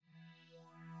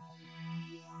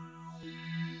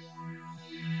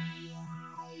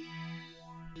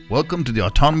Welcome to the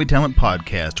Autonomy Talent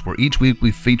Podcast, where each week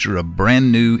we feature a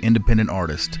brand new independent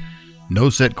artist. No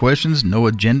set questions, no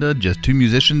agenda, just two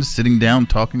musicians sitting down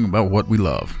talking about what we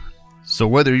love. So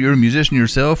whether you're a musician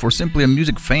yourself or simply a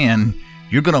music fan,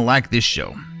 you're going to like this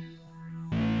show.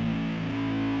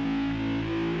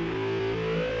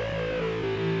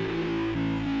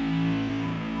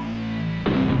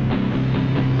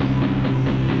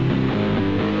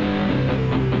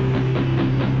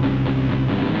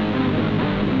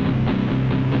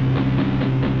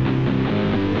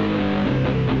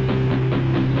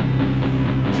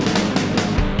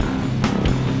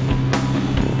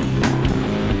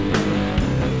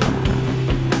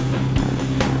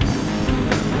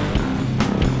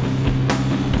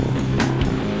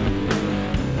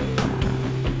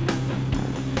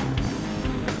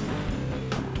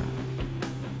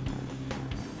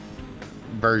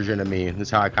 Version of me. This is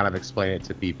how I kind of explain it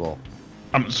to people.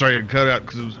 I'm sorry, I cut out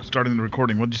because it was starting the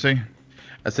recording. What'd you say?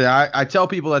 I say I tell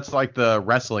people that's like the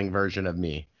wrestling version of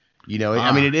me. You know,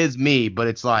 I mean, it is me, but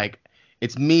it's like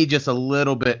it's me just a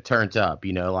little bit turned up.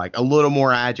 You know, like a little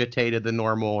more agitated than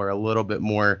normal, or a little bit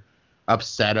more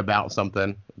upset about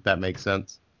something. If that makes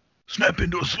sense. Snap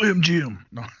into a Slim Jim.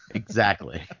 No.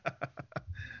 Exactly.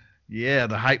 Yeah,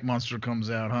 the hype monster comes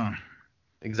out, huh?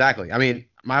 Exactly. I mean,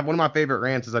 one of my favorite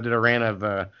rants is I did a rant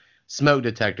of smoke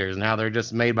detectors and how they're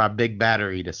just made by Big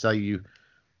Battery to sell you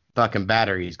fucking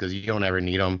batteries because you don't ever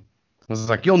need them. I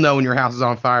was like, you'll know when your house is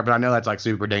on fire, but I know that's like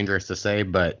super dangerous to say,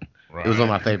 but It was one of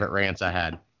my favorite rants I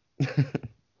had.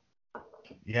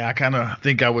 Yeah, I kind of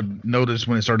think I would notice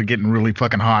when it started getting really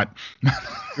fucking hot.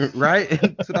 Right?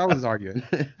 That's what I was arguing.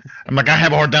 I'm like, I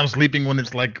have a hard time sleeping when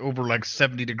it's like over like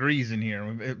 70 degrees in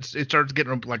here. It starts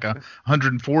getting up like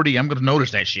 140. I'm going to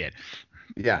notice that shit.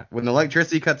 Yeah, when the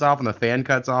electricity cuts off and the fan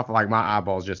cuts off, like my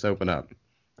eyeballs just open up.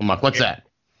 I'm like, what's that?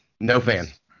 No fan.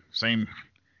 Same.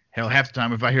 Hell, half the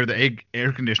time if I hear the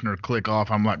air conditioner click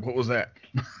off, I'm like, what was that?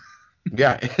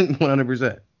 Yeah,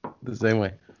 100%. The same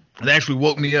way. It actually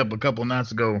woke me up a couple of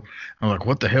nights ago. I'm like,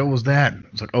 what the hell was that?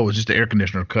 It's like, oh, it's just the air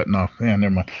conditioner cutting off. Yeah,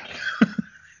 never mind.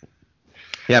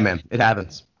 Yeah, man, it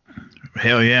happens.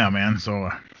 Hell yeah, man. So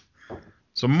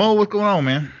Mo, what's going on,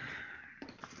 man?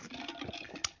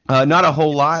 Not a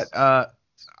whole lot.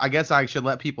 I guess I should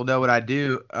let people know what I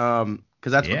do, because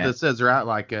that's what this is, right?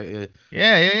 Like,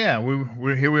 yeah.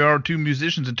 We're here. We are two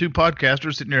musicians and two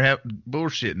podcasters sitting here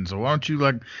bullshitting. So why don't you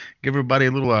like give everybody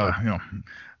a little,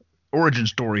 origin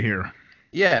story here?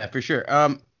 Yeah, for sure.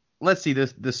 Let's see.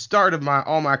 The start of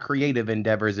all my creative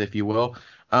endeavors, if you will,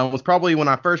 was probably when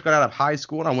I first got out of high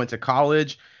school and I went to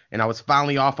college. And I was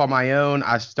finally off on my own.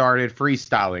 I started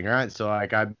freestyling, right? So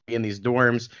like I'd be in these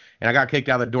dorms, and I got kicked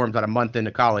out of the dorms about a month into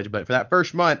college. But for that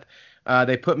first month,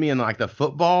 they put me in like the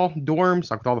football dorms,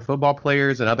 like with all the football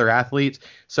players and other athletes.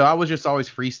 So I was just always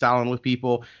freestyling with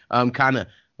people, kind of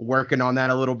working on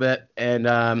that a little bit. And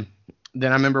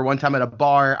then I remember one time at a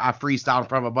bar, I freestyled in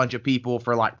front of a bunch of people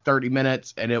for like 30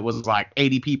 minutes, and it was like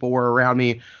 80 people were around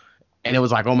me. And it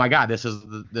was like, oh my God, this is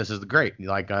great.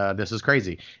 Like, this is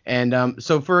crazy. And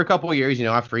so for a couple of years,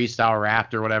 I freestyle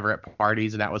rapped or whatever at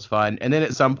parties, and that was fun. And then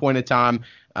at some point in time,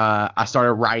 I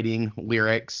started writing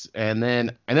lyrics, and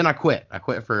then I quit. I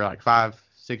quit for like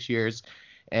 5-6 years.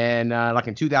 And like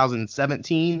in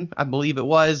 2017, I believe it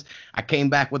was, I came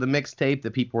back with a mixtape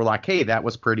that people were like, hey, that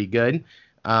was pretty good.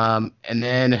 And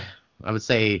then I would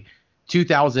say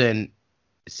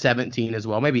 2017 as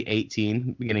well, maybe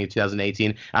 18, beginning of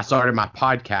 2018, I started my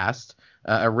podcast.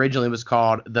 Originally it was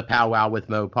called the Powwow with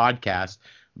Mo podcast,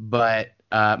 but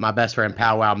my best friend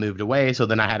Powwow moved away, so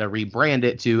then I had to rebrand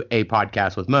it to A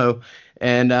Podcast with Mo.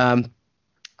 And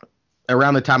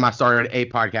around the time I started A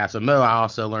Podcast with Mo, I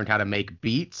also learned how to make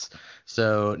beats.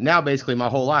 So now basically my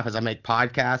whole life is I make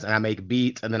podcasts and I make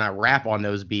beats, and then I rap on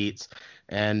those beats,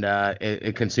 and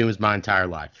it consumes my entire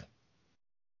life.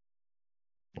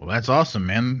 Well, that's awesome,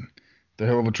 man. The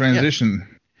hell of a transition.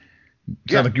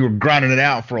 Yeah. Sounds like you were grinding it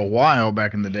out for a while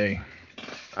back in the day.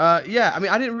 Yeah, I mean,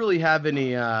 I didn't really have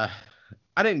any, I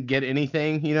didn't get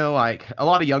anything, like a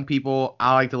lot of young people,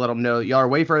 I like to let them know, y'all are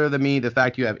way further than me. The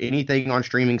fact you have anything on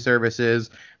streaming services,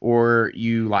 or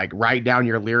you like write down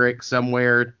your lyrics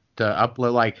somewhere to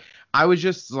upload, like I was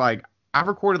just like, I've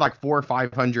recorded like 400 or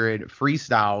 500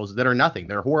 freestyles that are nothing.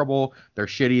 They're horrible. They're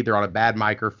shitty. They're on a bad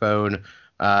microphone.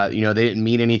 They didn't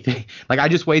mean anything. Like I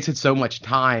just wasted so much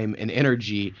time and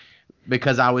energy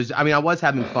because I was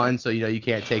having fun. So, you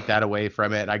can't take that away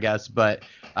from it, I guess. But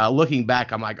looking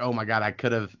back, I'm like, oh my God, I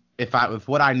could have, if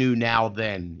what I knew now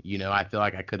then, I feel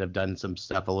like I could have done some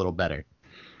stuff a little better.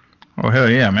 Oh, hell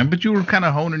yeah, man. But you were kind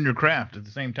of honing your craft at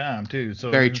the same time, too.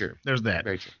 So very true. There's that.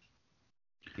 Very true.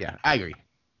 Yeah, I agree.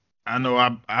 I know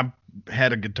I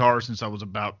had a guitar since I was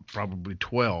about probably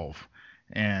 12,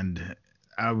 and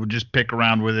I would just pick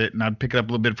around with it, and I'd pick it up a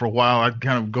little bit for a while. I'd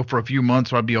kind of go for a few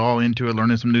months, so I'd be all into it,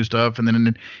 learning some new stuff, and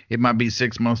then it might be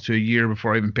 6 months to a year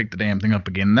before I even pick the damn thing up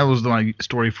again. And that was my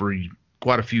story for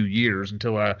quite a few years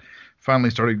until I finally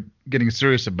started getting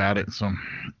serious about it. So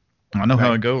I know how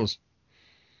Right. it goes.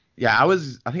 Yeah,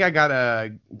 I think I got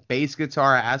a bass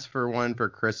guitar. I asked for one for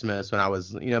Christmas when I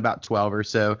was, about 12 or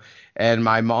so. And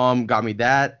my mom got me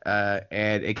that.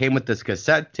 And it came with this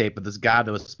cassette tape of this guy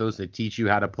that was supposed to teach you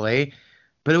how to play.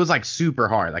 But it was like super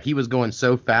hard. Like he was going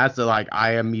so fast that like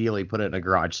I immediately put it in a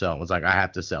garage sale. Was like, I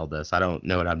have to sell this. I don't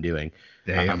know what I'm doing.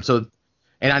 Damn. So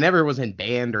and I never was in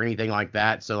band or anything like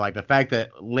that. So like the fact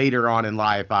that later on in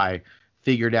life I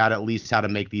figured out at least how to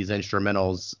make these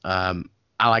instrumentals,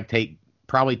 I like take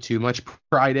probably too much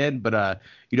pride in, but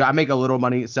I make a little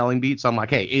money selling beats. So I'm like,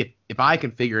 hey, if I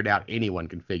can figure it out, anyone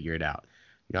can figure it out.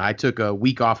 I took a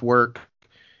week off work,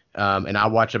 and I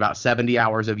watched about 70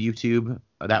 hours of YouTube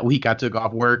that week. I took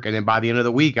off work, and then by the end of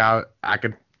the week, I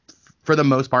could, for the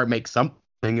most part, make something.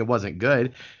 It wasn't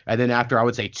good, and then after I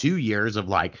would say 2 years of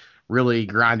like really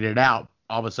grinding it out,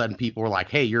 all of a sudden people were like,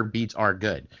 hey, your beats are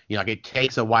good. Like it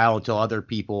takes a while until other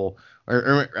people,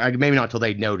 or maybe not until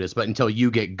they notice, but until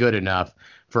you get good enough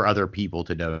for other people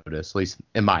to notice, at least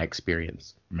in my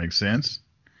experience. Makes sense.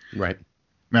 Right.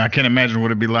 Man, I can't imagine what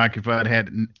it'd be like if I'd had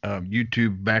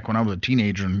YouTube back when I was a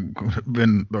teenager and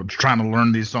been trying to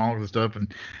learn these songs and stuff,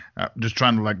 and just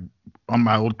trying to like on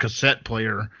my old cassette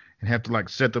player and have to like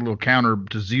set the little counter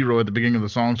to 0 at the beginning of the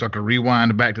song so I could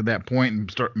rewind back to that point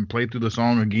and start and play through the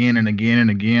song again and again and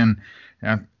again.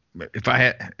 Uh, if I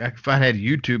had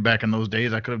YouTube back in those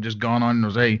days, I could have just gone on and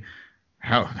was, hey,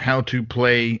 how to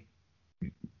play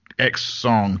X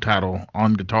song title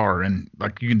on guitar, and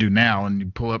like you can do now, and you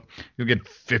pull up, you'll get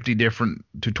 50 different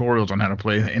tutorials on how to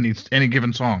play any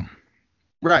given song.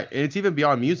 Right. And it's even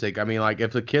beyond music. I mean, like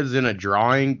if the kid's in a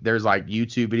drawing, there's like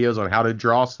YouTube videos on how to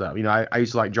draw stuff. I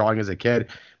used to like drawing as a kid.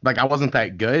 Like I wasn't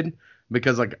that good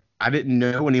because like I didn't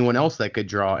know anyone else that could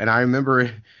draw. And I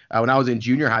remember when I was in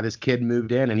junior high, this kid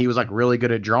moved in and he was like really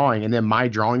good at drawing. And then my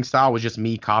drawing style was just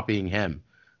me copying him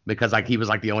because like he was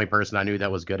like the only person I knew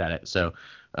that was good at it. So,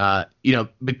 but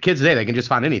kids today, they can just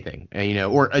find anything, and,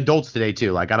 or adults today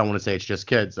too. Like I don't want to say it's just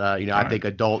kids. I think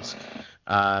adults,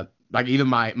 like even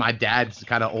my dad's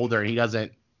kind of older and he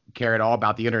doesn't care at all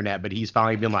about the internet, but he's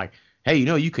finally been like, hey,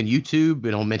 you can YouTube, and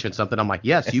he'll mention something. I'm like,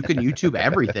 yes, you can YouTube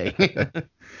everything.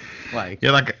 Like,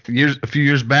 Yeah, like a few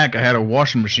years back, I had a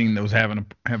washing machine that was having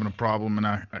a problem,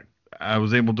 and I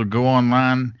was able to go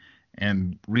online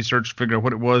and research, figure out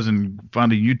what it was, and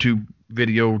find a YouTube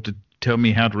video to tell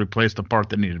me how to replace the part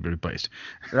that needed to be replaced.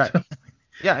 right.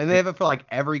 Yeah. And they have it for like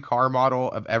every car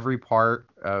model of every part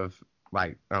of,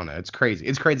 like, I don't know. It's crazy.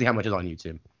 It's crazy how much is on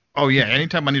YouTube. Oh yeah,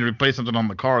 anytime I need to replace something on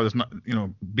the car that's not,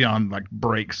 beyond like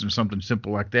brakes or something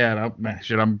simple like that,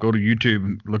 I'm go to YouTube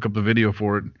and look up the video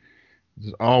for it.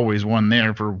 There's always one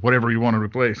there for whatever you want to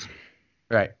replace.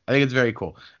 Right. I think it's very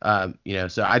cool.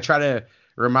 So I try to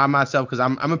remind myself because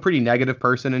I'm a pretty negative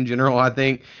person in general, I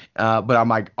think. But I'm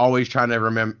like always trying to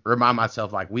remind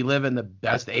myself like we live in the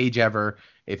best age ever.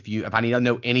 If I need to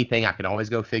know anything, I can always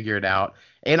go figure it out.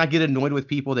 And I get annoyed with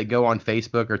people that go on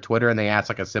Facebook or Twitter and they ask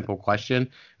like a simple question,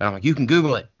 and I'm like, you can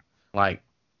Google it. Like,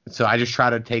 so I just try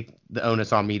to take the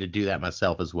onus on me to do that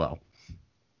myself as well.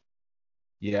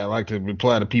 Yeah, I like to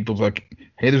reply to people like,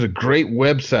 hey, there's a great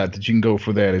website that you can go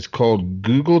for that. It's called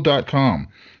google.com.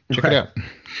 Check it Right. out.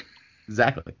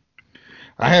 Exactly.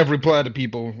 I have replied to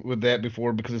people with that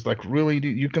before because it's like, really?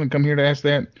 You're going to come here to ask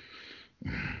that?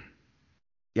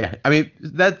 Yeah. I mean,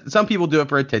 that some people do it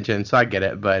for attention, so I get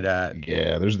it, but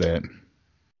Yeah, there's that.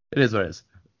 it is what it is.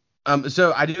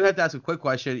 So I do have to ask a quick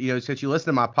question. Since you listen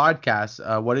to my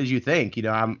podcast, what did you think?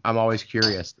 I'm always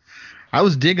curious. I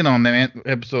was digging on that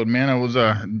episode, man. I was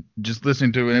just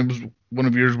listening to it. And it was one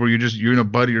of yours where you and a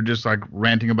buddy are just like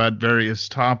ranting about various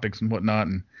topics and whatnot.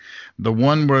 And the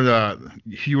one where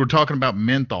you were talking about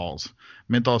menthol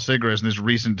cigarettes, and this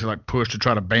recent like push to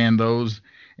try to ban those,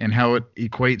 and how it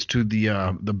equates to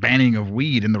the banning of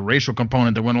weed and the racial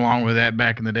component that went along with that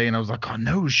back in the day. And I was like, oh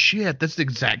no shit, that's the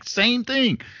exact same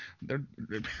thing.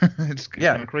 It's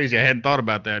Yeah. kind of crazy. I hadn't thought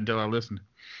about that until I listened.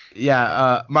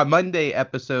 Yeah, my Monday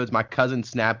episodes, my cousin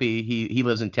Snappy, he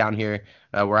lives in town here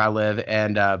where I live,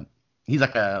 and he's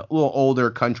like a little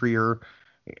older, countryer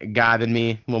guy than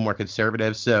me, a little more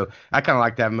conservative. So I kind of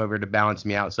like to have him over to balance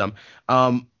me out some.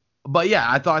 But yeah,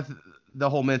 I thought the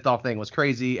whole menthol thing was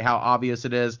crazy, how obvious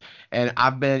it is. And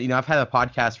I've had a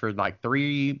podcast for like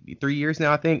three years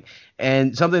now, I think.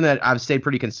 And something that I've stayed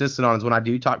pretty consistent on is when I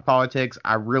do talk politics,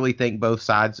 I really think both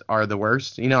sides are the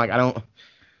worst. Like I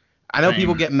know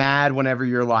people Same. get mad whenever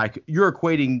you're like, you're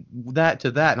equating that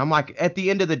to that. And I'm like, at the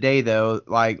end of the day, though,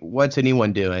 like, what's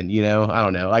anyone doing? I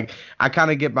don't know. Like, I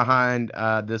kind of get behind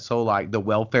this whole, like, the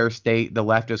welfare state the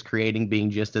left is creating being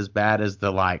just as bad as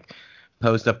the, like,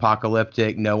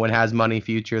 post-apocalyptic, no one has money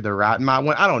future, the right my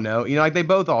one. I don't know. Like, they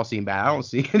both all seem bad. I don't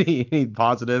see any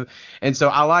positive. And so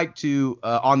I like to,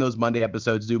 on those Monday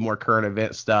episodes, do more current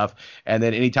event stuff. And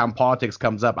then anytime politics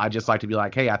comes up, I just like to be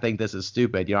like, hey, I think this is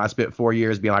stupid. I spent 4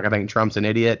 years being like, I think Trump's an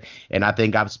idiot. And I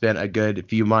think I've spent a good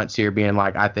few months here being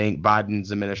like, I think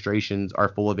Biden's administrations are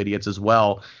full of idiots as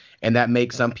well. And that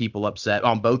makes some people upset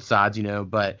on both sides,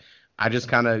 but I just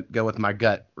kind of go with my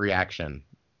gut reaction.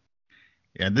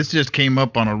 Yeah, this just came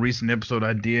up on a recent episode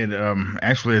I did.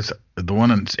 Actually, it's the one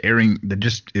that's airing.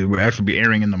 It will actually be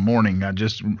airing in the morning. I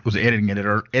just was editing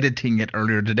it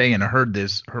earlier today, and I heard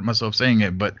myself saying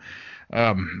it. But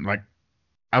like,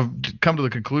 I've come to the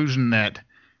conclusion that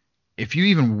if you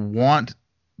even want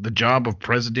the job of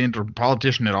president or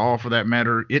politician at all, for that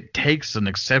matter, it takes an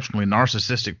exceptionally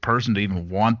narcissistic person to even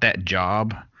want that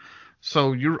job.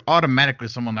 So you're automatically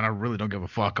someone that I really don't give a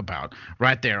fuck about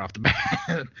right there off the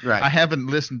bat. Right. I haven't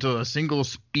listened to a single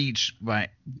speech by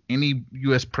any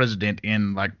U.S. president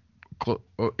in like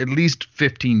at least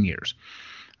 15 years.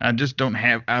 I just don't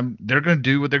have. They're gonna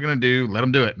do what they're gonna do. Let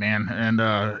them do it, man. And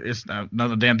it's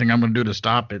another damn thing I'm gonna do to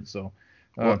stop it. So,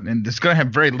 and it's gonna have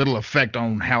very little effect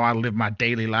on how I live my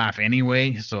daily life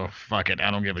anyway. So fuck it.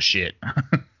 I don't give a shit.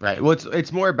 Right. Well,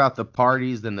 it's more about the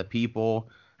parties than the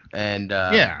people, and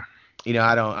yeah.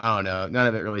 I don't know. None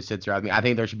of it really sits right with me. I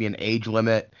think there should be an age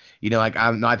limit. Like,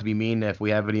 I'm not to be mean if we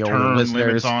have any older Term listeners.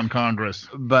 limits on Congress.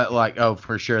 But like, oh,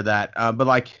 for sure that. But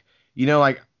like,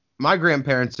 like my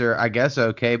grandparents are, I guess,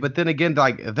 okay. But then again,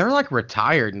 like, they're like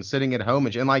retired and sitting at home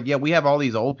and like, yeah, we have all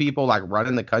these old people like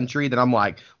running the country. That I'm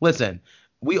like, listen,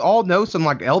 we all know some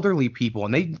like elderly people,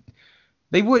 and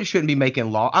they shouldn't be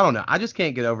making law. I don't know. I just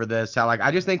can't get over this. How like I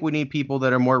just think we need people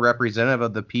that are more representative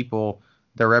of the people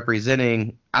they're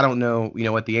representing. I don't know,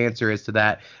 what the answer is to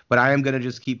that, but I am going to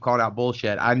just keep calling out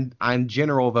bullshit. I'm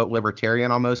general vote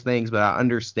libertarian on most things, but I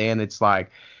understand it's like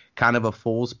kind of a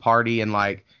fool's party, and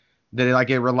like that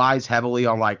it relies heavily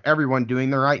on like everyone doing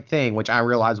the right thing, which I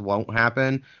realize won't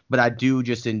happen, but I do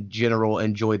just in general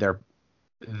enjoy their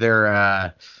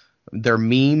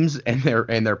memes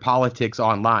and their politics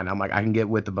online. I'm like, I can get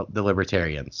with the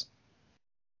libertarians.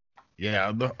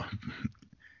 Yeah,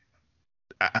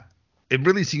 it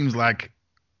really seems like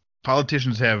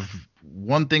politicians have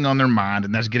one thing on their mind,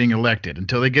 and that's getting elected.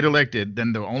 Until they get elected,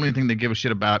 then the only thing they give a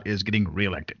shit about is getting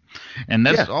reelected, and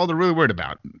that's all they're really worried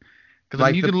about. Because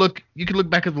like you could look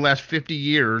back at the last 50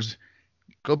 years,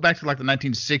 go back to like the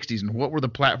 1960s, and what were the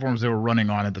platforms they were running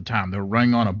on at the time? They were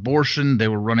running on abortion, they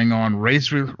were running on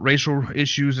racial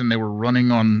issues, and they were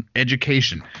running on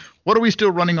education. What are we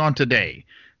still running on today?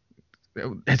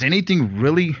 Has anything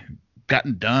really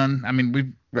gotten done? I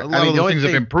mean, a lot of those things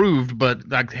have improved, but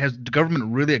like, has the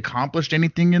government really accomplished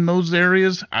anything in those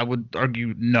areas? I would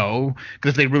argue no,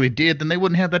 because if they really did, then they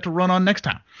wouldn't have that to run on next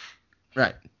time.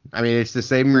 Right. I mean, it's the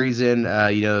same reason,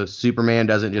 Superman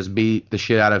doesn't just beat the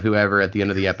shit out of whoever at the end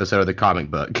of the episode of the comic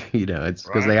book. It's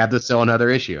because they have to sell another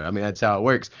issue. I mean, that's how it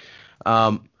works.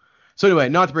 So anyway,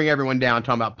 not to bring everyone down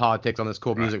talking about politics on this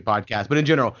cool music podcast, but in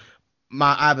general,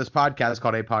 I have this podcast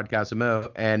called A Podcast of Mo,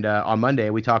 and on Monday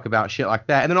we talk about shit like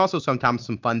that, and then also sometimes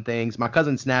some fun things. My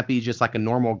cousin Snappy's just like a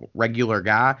normal, regular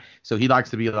guy, so he likes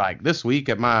to be like, this week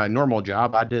at my normal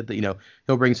job, I did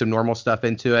he'll bring some normal stuff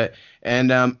into it,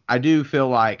 and I do feel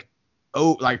like,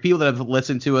 like people that have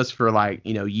listened to us for like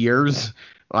years,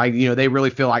 like they really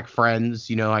feel like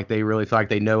friends, like they really feel like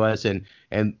they know us, and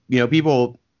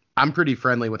people. I'm pretty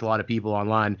friendly with a lot of people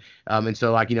online. And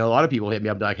so like, a lot of people hit me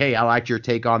up like, hey, I liked your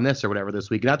take on this or whatever this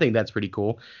week. And I think that's pretty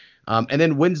cool. And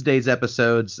then Wednesday's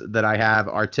episodes that I have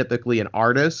are typically an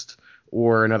artist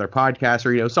or another podcast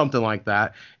or, something like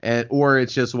that. Or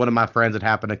it's just one of my friends that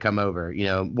happen to come over.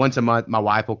 Once a month, my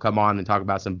wife will come on and talk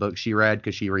about some books she read,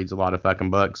 because she reads a lot of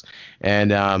fucking books.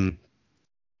 And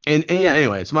yeah,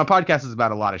 anyway, so my podcast is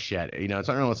about a lot of shit. It's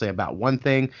not really say about one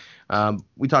thing.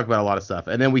 We talk about a lot of stuff.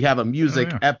 And then we have a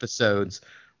music episodes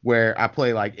where I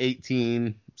play like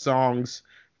 18 songs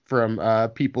from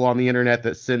people on the internet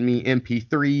that send me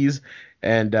MP3s.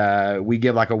 And we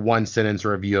give like a 1-sentence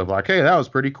review of like, hey, that was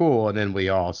pretty cool. And then we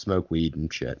all smoke weed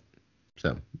and shit.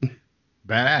 So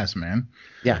badass, man.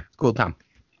 Yeah, cool time.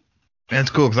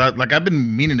 That's cool, because I've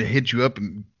been meaning to hit you up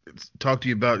and talked to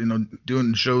you about,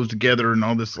 doing shows together and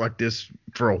all this like this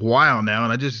for a while now,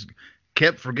 and I just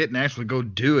kept forgetting to actually go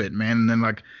do it, man. And then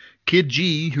like Kid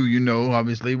G, who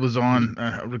obviously was on,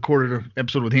 recorded an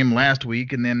episode with him last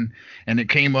week, and it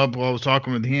came up while I was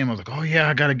talking with him. I was like, oh yeah,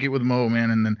 I gotta get with Mo,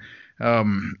 man. And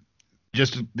then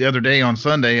just the other day on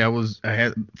Sunday, I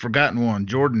had forgotten one,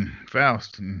 Jordan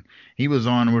Faust, and he was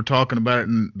on, and we are talking about it,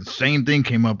 and the same thing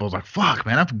came up. I was like, fuck,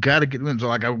 man, I've got to get in. So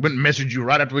like I went and messaged you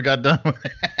right after we got done with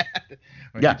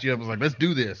that. Yeah. I was like, let's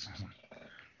do this.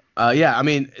 Yeah, I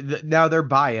mean, now they're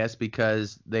biased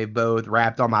because they've both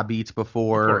rapped on my beats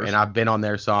before, and I've been on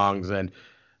their songs, and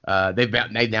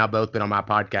they've now both been on my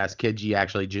podcast. Kid G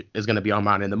actually is going to be on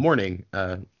mine in the morning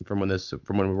from when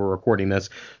we're recording this.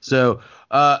 So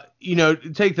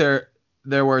take their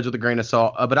words with a grain of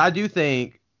salt. But I do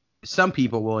think some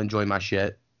people will enjoy my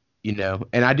shit, and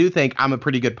I do think I'm a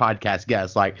pretty good podcast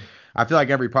guest. Like, I feel like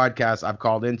every podcast I've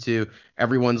called into,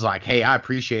 everyone's like, hey, I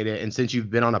appreciate it. And since you've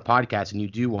been on a podcast and you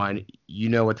do one, you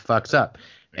know what the fuck's up.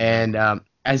 And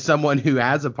as someone who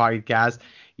has a podcast,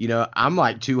 I'm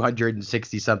like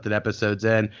 260 something episodes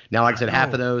in. Now, like I said,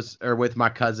 half of those are with my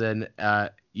cousin,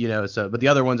 but the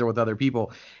other ones are with other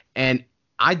people. And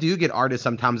I do get artists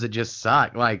sometimes that just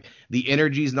suck. Like, the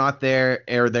energy's not there,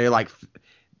 or they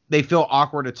feel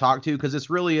awkward to talk to, because it's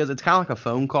kind of like a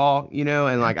phone call,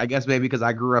 and like, I guess maybe because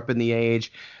I grew up in the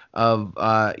age of,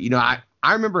 I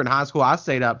remember in high school, I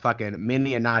stayed up fucking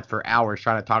many a night for hours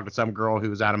trying to talk to some girl who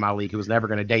was out of my league, who was never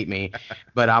going to date me.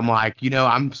 But I'm like,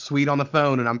 I'm sweet on the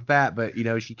phone and I'm fat, but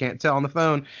she can't tell on the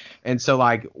phone. And so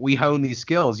like, we hone these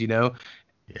skills,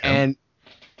 and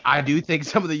I do think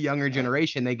some of the younger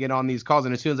generation, they get on these calls,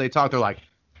 and as soon as they talk,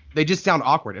 they just sound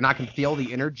awkward, and I can feel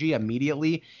the energy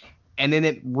immediately. And then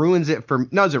it ruins it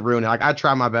does it ruin it? Like, I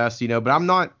try my best, but I'm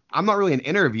not really an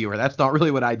interviewer. That's not really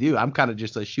what I do. I'm kind of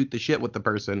just a shoot the shit with the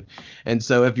person. And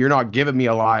so if you're not giving me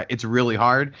a lot, it's really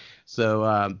hard.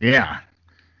 So, yeah,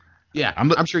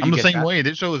 I'm sure I'm the same way.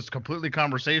 This show is completely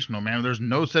conversational, man. There's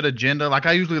no set agenda. Like,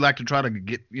 I usually like to try to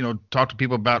get, talk to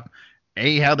people about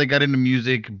A, how they got into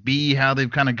music, B, how they've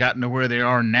kind of gotten to where they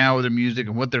are now with their music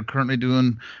and what they're currently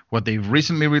doing, what they've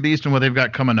recently released, and what they've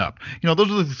got coming up. Those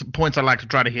are the points I like to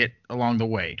try to hit along the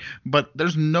way. But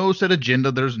there's no set agenda.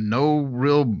 There's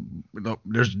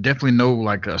definitely no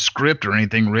like a script or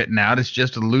anything written out. It's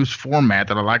just a loose format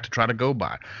that I like to try to go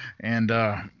by. And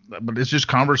but it's just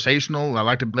conversational. I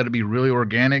like to let it be really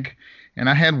organic. And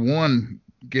I had one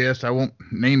guest, I won't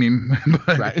name him,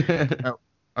 but right.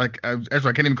 I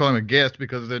can't even call him a guest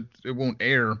because it won't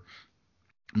air,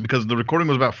 because the recording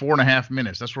was about 4.5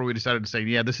 minutes. That's where we decided to say,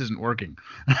 yeah, this isn't working.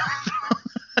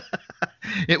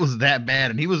 It was that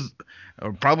bad. And he was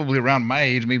probably around my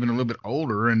age, maybe even a little bit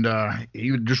older. And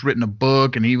he had just written a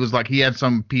book, and he was like, he had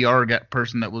some PR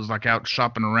person that was like out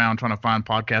shopping around trying to find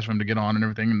podcasts for him to get on and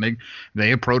everything. And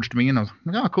they approached me, and I was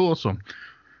like, oh, cool. So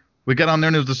we got on there,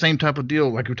 and it was the same type of deal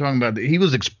like we're talking about. He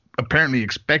was apparently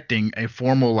expecting a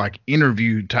formal like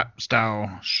interview type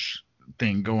style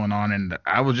thing going on, and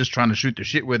I was just trying to shoot the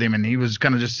shit with him, and he was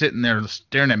kind of just sitting there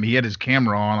staring at me. He had his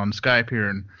camera on Skype here,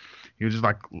 and he was just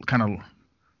like kind of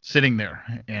sitting there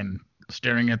and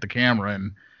staring at the camera,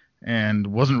 and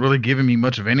wasn't really giving me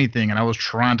much of anything. And I was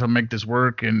trying to make this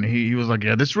work, and he was like,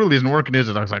 yeah, this really isn't working, is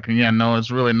it? I was like, yeah, no, it's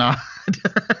really not.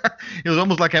 It was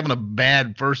almost like having a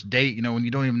bad first date, when you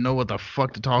don't even know what the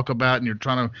fuck to talk about, and you're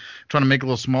trying to make a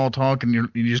little small talk, and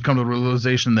you just come to the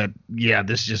realization that, yeah,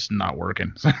 this is just not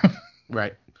working.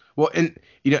 Right. Well, and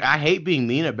I hate being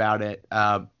mean about it,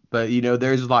 but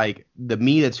there's like the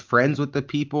me that's friends with the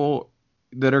people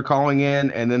that are calling in,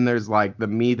 and then there's like the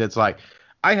me that's like,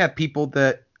 I have people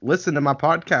that listen to my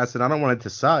podcast and I don't want it to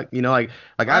suck. Like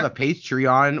I have a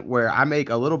Patreon where I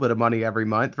make a little bit of money every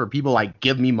month for people like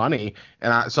give me money.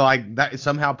 And so like that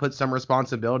somehow puts some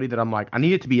responsibility that I'm like, I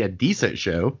need it to be a decent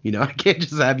show. I can't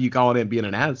just have you calling in being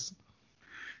an ass.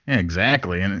 Yeah,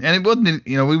 exactly. And it wasn't,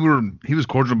 he was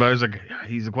cordial about it.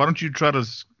 He's like, why don't you try to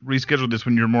reschedule this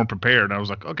when you're more prepared? And I was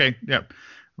like, okay, yeah,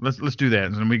 let's do that.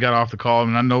 And then we got off the call,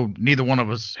 and I know neither one of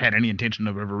us had any intention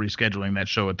of ever rescheduling that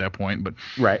show at that point, but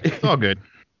right. It's all good.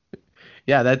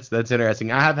 Yeah, that's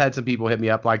interesting. I have had some people hit me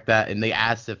up like that, and they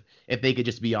asked if they could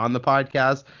just be on the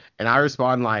podcast, and I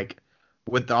respond like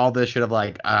with all this shit of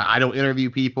like, I don't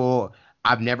interview people.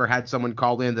 I've never had someone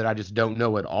call in that I just don't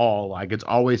know at all. Like, it's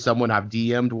always someone I've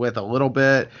DM'd with a little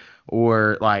bit,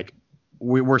 or like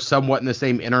we're somewhat in the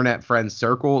same internet friend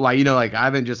circle. Like, like I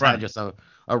haven't just had just a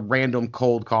random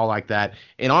cold call like that.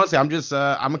 And honestly,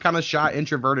 I'm a kind of shy,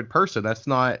 introverted person. That's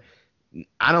not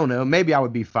I don't know. Maybe I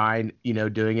would be fine,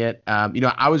 doing it.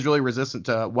 I was really resistant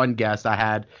to one guest I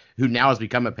had who now has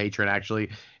become a patron actually,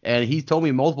 and he told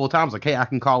me multiple times like, "Hey, I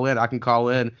can call in. I can call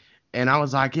in." And I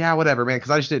was like, "Yeah, whatever, man," because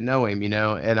I just didn't know him,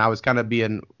 and I was kind of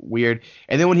being weird.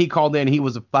 And then when he called in, he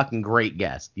was a fucking great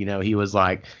guest. He was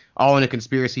like all into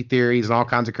conspiracy theories and all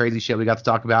kinds of crazy shit we got to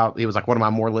talk about. He was like one of my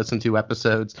more listened to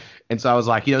episodes. And so I was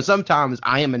like, sometimes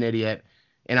I am an idiot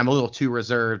and I'm a little too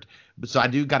reserved. So I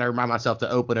do got to remind myself to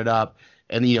open it up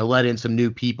and let in some new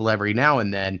people every now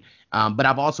and then. But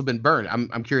I've also been burned.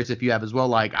 I'm curious if you have as well.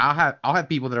 Like I'll have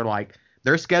people that are like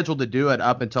they're scheduled to do it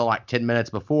up until like 10 minutes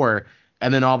before,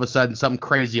 and then all of a sudden something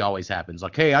crazy always happens.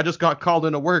 Like, hey, I just got called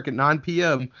into work at 9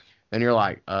 p.m. and you're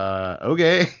like,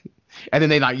 okay, and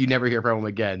then you never hear from them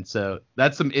again. So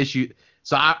that's some issue.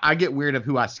 So I get weird of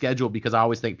who I schedule because I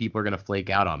always think people are gonna flake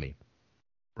out on me.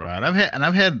 Right.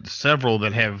 I've had several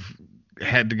that have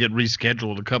had to get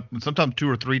rescheduled sometimes 2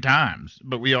 or 3 times,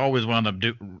 but we always wound up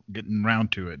getting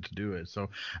around to do it. So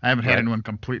I haven't had anyone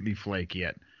completely flake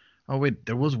yet. Oh wait,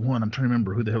 there was one. I'm trying to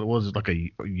remember who the hell it was. It was like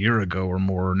a year ago or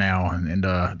more now, and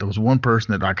there was one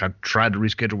person that like I tried to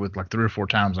reschedule with like 3 or 4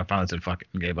 times. I finally said fuck it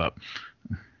and gave up.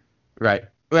 Right.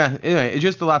 Well, anyway, it's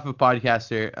just the life of a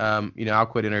podcaster. I'll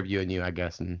quit interviewing you, I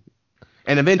guess, and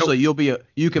eventually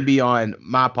you can be on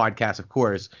my podcast, of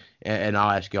course, and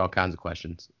I'll ask you all kinds of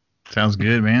questions. Sounds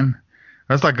good, man.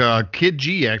 That's like Kid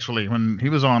G, actually. When he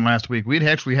was on last week, we'd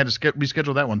actually had to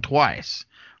reschedule that one twice.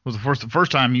 It was the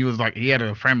first time he was like, he had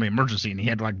a family emergency and he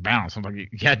had to like bounce. I'm like,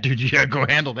 yeah, dude, you gotta go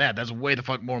handle that. That's way the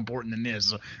fuck more important than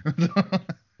this.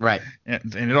 Right.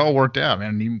 And it all worked out,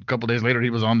 man. A couple days later,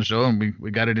 he was on the show and we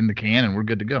got it in the can and we're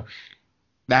good to go.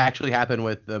 That actually happened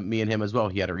with me and him as well.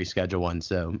 He had to reschedule one,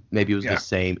 so maybe it was the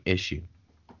same issue.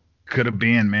 Could have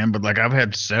been, man, but like I've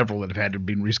had several that have had to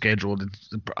be rescheduled.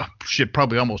 It's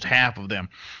probably almost half of them,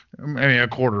 maybe a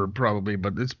quarter probably,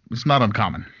 but it's not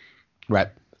uncommon. Right.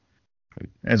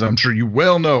 As I'm sure you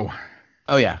well know.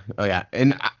 Oh yeah,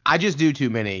 and I just do too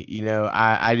many.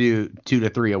 I do 2 to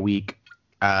 3 a week.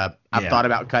 I've thought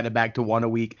about cutting it back to 1 a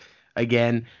week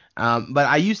again. But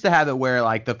I used to have it where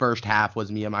like the first half was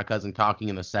me and my cousin talking,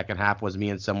 and the second half was me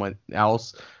and someone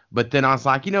else. But then I was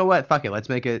like, you know what? Fuck it, let's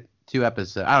make it 2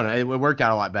 episodes. I don't know. It worked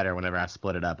out a lot better whenever I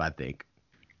split it up, I think.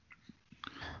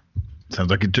 Sounds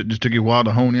like it just took you a while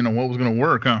to hone in on what was going to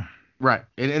work, huh? Right.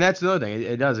 And that's another thing.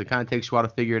 It does. It kind of takes you a while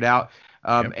to figure it out.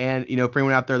 And, for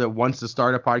anyone out there that wants to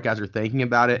start a podcast or thinking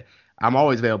about it, I'm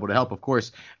always available to help, of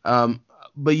course.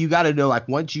 But you got to know, like,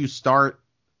 once you start,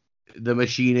 the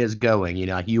machine is going.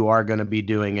 You are going to be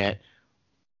doing it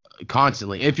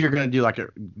constantly if you're going to do like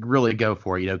really go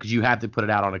for it, because you have to put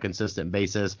it out on a consistent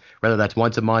basis, whether that's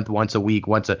once a month, once a week,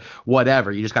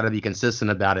 whatever. You just got to be consistent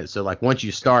about it. So like once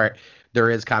you start, there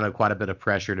is kind of quite a bit of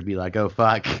pressure to be like, oh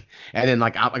fuck. And then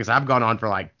like I said, I've gone on for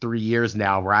like 3 years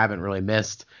now where I haven't really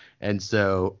missed. And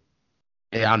so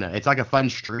I don't know, it's like a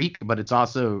fun streak, but it's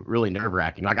also really nerve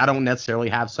wracking. Like I don't necessarily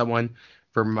have someone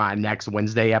for my next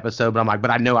Wednesday episode, but I'm like,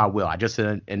 but I know I will. I just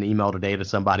sent an email today to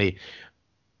somebody.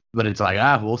 But it's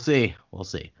like, we'll see. We'll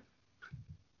see.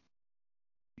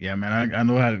 Yeah, man, I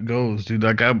know how it goes, dude.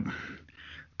 Like,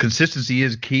 consistency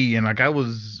is key. And like,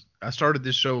 I started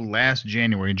this show last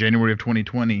January of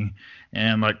 2020,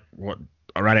 and like,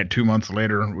 right at 2 months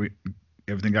later,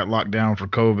 everything got locked down for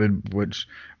COVID, which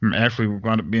actually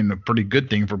wound up being a pretty good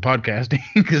thing for podcasting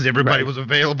because everybody was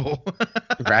available.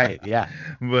 Right. Yeah.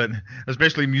 But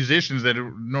especially musicians that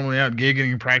are normally out gigging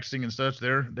and practicing and such,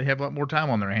 they have a lot more time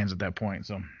on their hands at that point.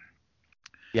 So.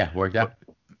 Yeah, worked out.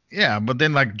 But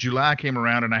then like July came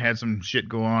around and I had some shit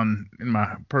go on in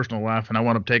my personal life, and I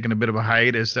wound up taking a bit of a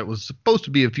hiatus that was supposed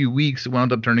to be a few weeks. It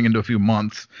wound up turning into a few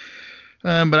months.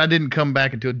 But I didn't come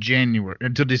back until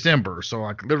December. So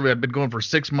like literally I'd been going for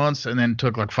 6 months and then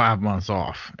took like 5 months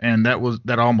off, and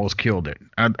that almost killed it.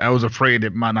 I was afraid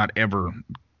it might not ever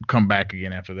come back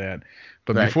again after that.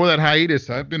 But before that hiatus,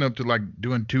 I've been up to like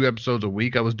doing 2 episodes a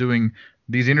week. I was doing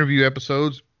these interview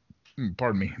episodes.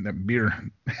 Pardon me, that beer.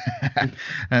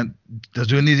 And I was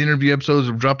doing these interview episodes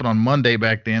of dropping on Monday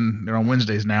back then. They're on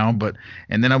Wednesdays now,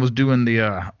 and then I was doing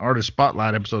the artist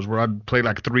spotlight episodes where I'd play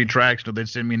like 3 tracks. So they'd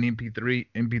send me an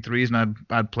MP3s, and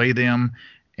I'd play them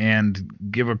and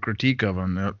give a critique of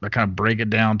them. I kind of break it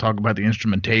down, talk about the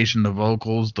instrumentation, the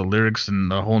vocals, the lyrics,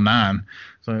 and the whole nine.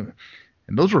 So.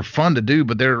 And those were fun to do,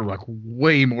 but they're like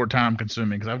way more time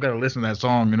consuming because I've got to listen to that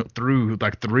song through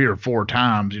like 3 or 4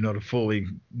 times, to fully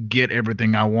get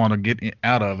everything I want to get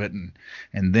out of it.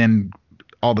 And then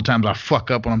all the times I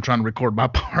fuck up when I'm trying to record my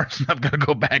parts, and I've got to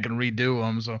go back and redo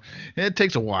them. So it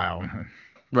takes a while.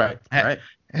 Right. I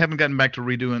haven't gotten back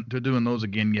to doing those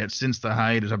again yet since the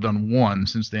hiatus. I've done 1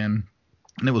 since then.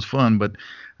 and it was fun. But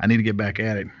I need to get back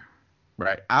at it.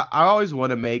 Right. I always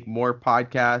want to make more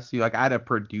podcasts. Like I had a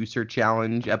producer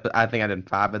challenge. I think I did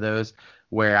 5 of those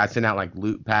where I sent out like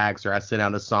loop packs or I sent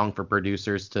out a song for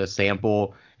producers to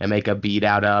sample and make a beat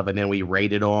out of, and then we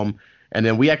rated them. And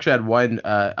then we actually had one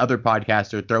other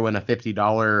podcaster throw in a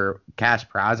 $50 cash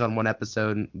prize on one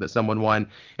episode that someone won,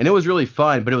 and it was really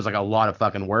fun, but it was like a lot of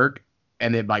fucking work,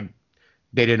 and it like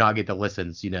they did not get the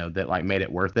listens, that like made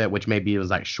it worth it, which maybe it was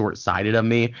like short sighted of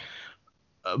me.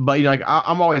 But like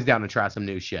I'm always down to try some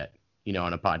new shit,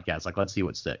 on a podcast. Like, let's see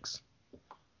what sticks.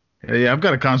 Yeah, I've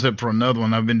got a concept for another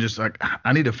one. I've been just like,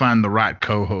 I need to find the right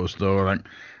co-host though.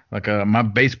 Like my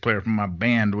bass player from my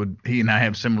band he and I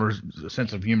have similar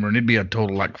sense of humor, and it'd be a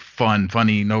total like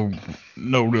funny, no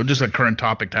real, just a current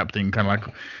topic type thing, kind of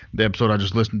like the episode I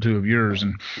just listened to of yours,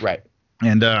 and right.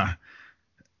 And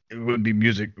it would be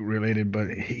music related,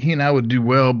 but he and I would do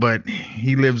well. But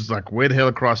he lives like way the hell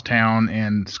across town,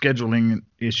 and scheduling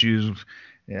issues.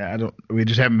 Yeah, we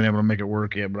just haven't been able to make it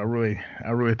work yet. But I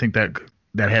really think that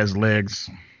has legs.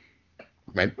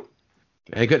 Right.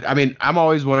 It could. I mean, I'm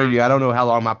always wondering. I don't know how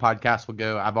long my podcast will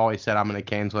go. I've always said I'm going to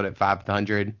cancel it at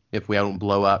 500 if we don't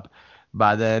blow up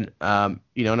by then. And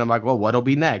I'm like, well, what'll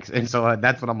be next? And so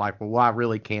that's what I'm like. Well, why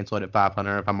really cancel it at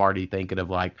 500 if I'm already thinking of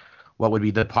like what would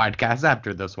be the podcast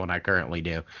after this one I currently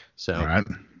do? So right.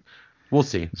 We'll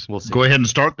see. Go ahead and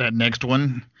start that next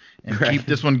one and keep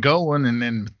this one going, and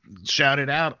then shout it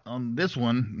out on this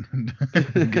one.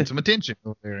 Get some attention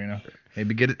over there,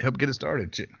 Maybe help get it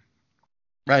started. Shit.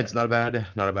 Right, it's not a bad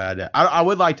idea. I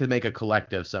would like to make a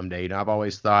collective someday. I've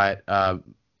always thought,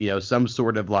 some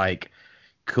sort of like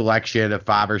collection of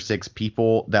 5 or 6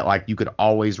 people that like you could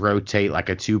always rotate, like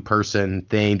a 2-person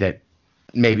thing that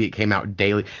maybe it came out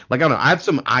daily. Like, I don't know. I have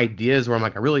some ideas where I'm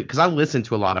like, because I listen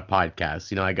to a lot of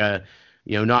podcasts,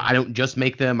 I don't just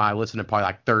make them. I listen to probably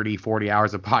like 30, 40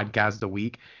 hours of podcasts a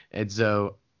week. And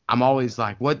so I'm always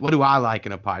like, what do I like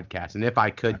in a podcast? And if I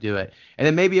could do it, and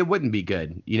then maybe it wouldn't be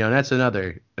good, and that's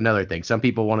another thing. Some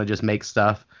people want to just make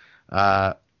stuff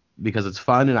because it's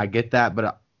fun, and I get that.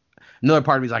 But another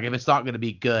part of me is like, if it's not going to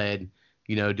be good,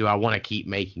 do I want to keep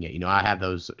making it? I have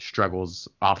those struggles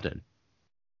often.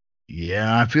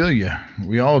 Yeah, I feel you.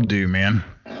 We all do, man.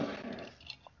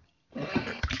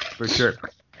 For sure.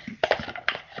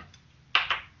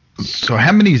 So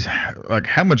how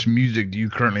much music do you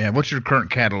currently have? What's your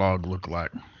current catalog look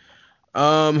like?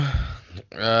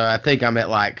 I think I'm at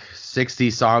like 60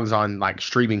 songs on like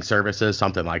streaming services,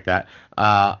 something like that.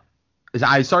 I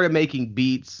started making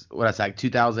beats,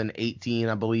 2018,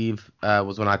 I believe,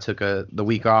 was when I took the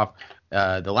week off,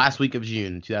 the last week of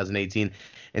June, 2018.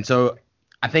 And so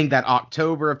I think that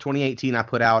October of 2018, I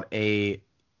put out a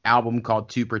album called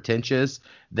Too Pretentious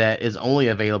that is only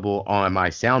available on my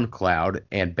SoundCloud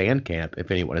and Bandcamp if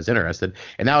anyone is interested.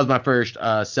 And that was my first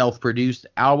self-produced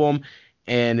album,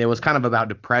 and it was kind of about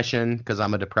depression because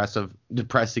I'm a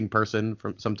depressing person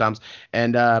sometimes.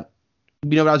 And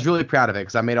but I was really proud of it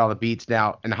because I made all the beats.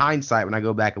 Now, in hindsight, when I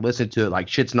go back and listen to it, like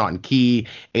shit's not in key,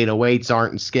 808s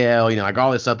aren't in scale, like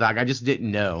all this stuff that I just didn't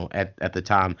know at the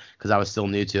time because I was still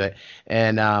new to it.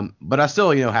 And but I still,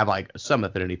 have like some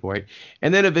affinity for it.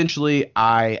 And then eventually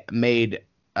I made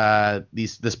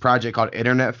this project called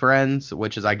Internet Friends,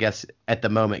 which is, I guess, at the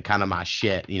moment kind of my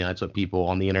shit. That's what people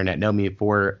on the internet know me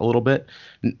for a little bit.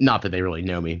 Not that they really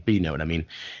know me, but you know what I mean.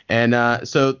 And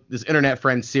so this Internet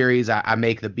Friends series, I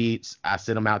make the beats, I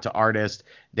send them out to artists.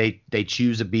 They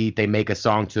choose a beat, they make a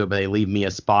song to it, but they leave me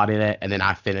a spot in it, and then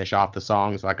I finish off the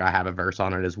songs. Like I have a verse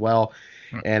on it as well.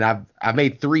 And I've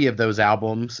made 3 of those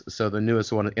albums. So the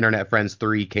newest one, Internet Friends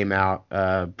 3, came out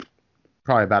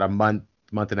probably about a month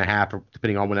and a half,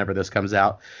 depending on whenever this comes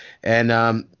out. And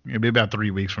it'll be about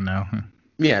 3 weeks from now.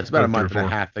 Yeah, it's about a month and a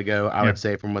half ago, I would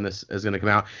say, from when this is going to come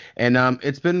out. And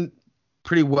it's been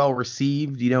pretty well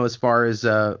received, as far as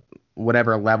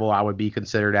whatever level I would be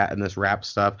considered at in this rap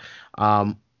stuff.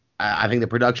 I think the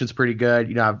production's pretty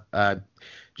good. I've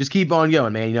just keep on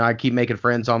going, man. I keep making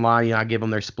friends online. I give them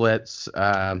their splits.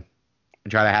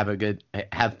 And try to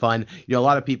have fun. A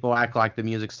lot of people act like the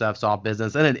music stuff's all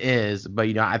business, and it is.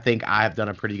 But I think I have done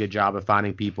a pretty good job of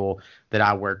finding people that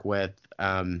I work with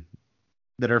that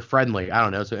are friendly. I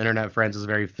don't know. So Internet Friends is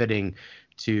very fitting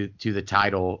to the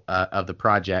title of the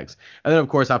projects. And then of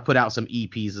course I put out some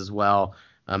EPs as well,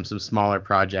 some smaller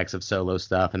projects of solo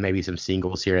stuff, and maybe some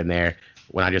singles here and there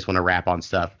when I just want to rap on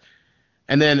stuff.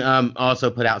 And then also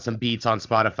put out some beats on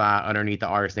Spotify underneath the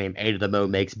artist name A to the Mo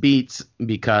Makes Beats,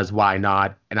 because why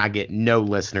not? And I get no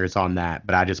listeners on that,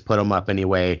 but I just put them up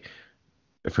anyway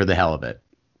for the hell of it.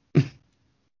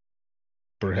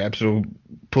 Perhaps it'll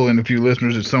pull in a few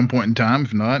listeners at some point in time.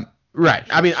 If not, Right.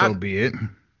 I mean, So be it.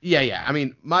 yeah. I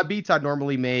mean, my beats I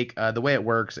normally make, the way it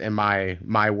works in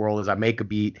my world is I make a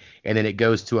beat and then it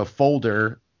goes to a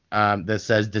folder that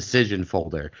says decision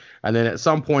folder, and then at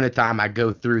some point in time I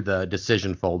go through the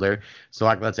decision folder. So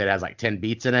like, let's say it has like 10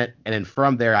 beats in it, and then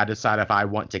from there I decide if I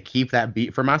want to keep that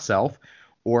beat for myself,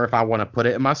 or if I want to put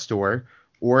it in my store,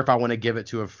 or if I want to give it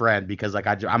to a friend because like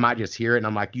I might just hear it and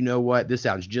I'm like, you know what, this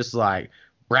sounds just like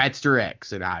Bradster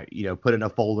X, and I put it in a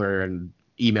folder and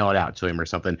email it out to him or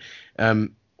something.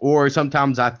 Or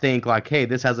sometimes I think like, hey,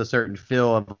 this has a certain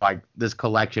feel of like this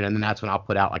collection, and then that's when I'll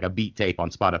put out like a beat tape on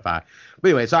Spotify. But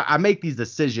anyway, so I make these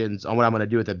decisions on what I'm going to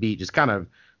do with a beat, just kind of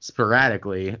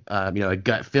sporadically, a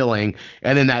gut feeling,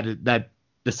 and then that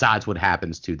decides what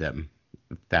happens to them,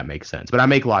 if that makes sense. But I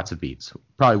make lots of beats.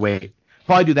 Probably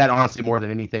do that honestly more than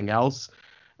anything else.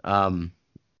 Even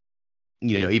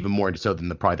more so than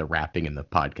probably the rapping and the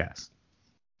podcast.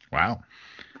 Wow.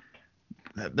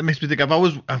 That makes me think.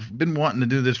 I've been wanting to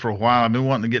do this for a while. I've been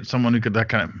wanting to get someone who could I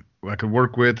could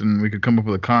work with, and we could come up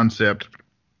with a concept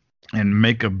and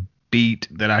make a beat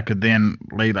that I could then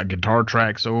lay like guitar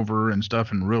tracks over and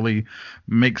stuff, and really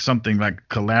make something like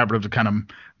collaborative to kind of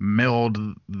meld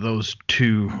those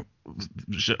two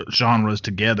genres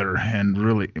together and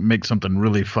really make something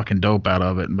really fucking dope out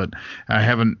of it. But I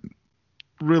haven't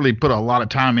really put a lot of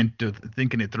time into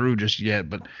thinking it through just yet,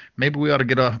 but maybe we ought to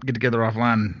get together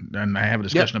offline and have a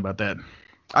discussion about that.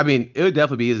 I mean, it would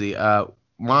definitely be easy.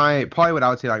 Probably what I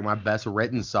would say like my best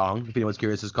written song, if anyone's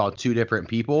curious, is called Two Different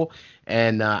People.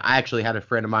 And I actually had a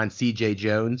friend of mine, CJ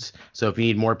Jones. So if you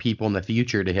need more people in the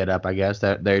future to hit up, I guess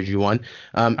there's you one.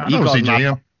 I know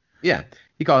CJ. Yeah,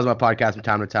 he calls my podcast from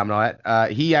time to time and all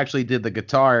that. He actually did the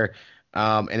guitar,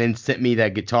 and then sent me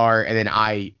that guitar, and then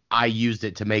I used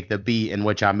it to make the beat in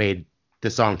which I made the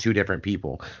song Two Different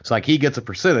People. So like he gets a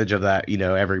percentage of that,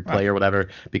 every play or whatever,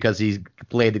 because he's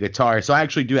played the guitar. So I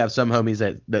actually do have some homies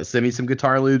that send me some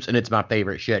guitar loops, and it's my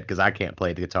favorite shit because I can't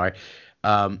play the guitar.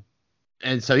 And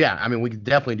so yeah, I mean, we could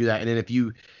definitely do that. And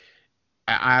then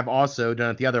I've also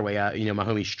done it the other way. My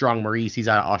homie Strong Maurice, he's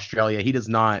out of Australia. He does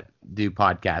not do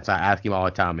podcasts. I ask him all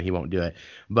the time and he won't do it.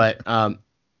 But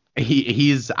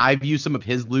I've used some of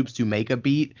his loops to make a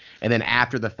beat, and then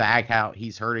after the fact, how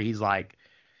he's heard it,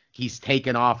 he's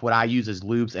taken off what I use as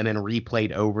loops and then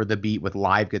replayed over the beat with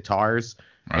live guitars.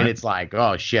 Right. And it's like,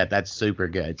 oh shit, that's super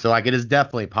good. So like, it is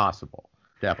definitely possible.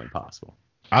 Definitely possible.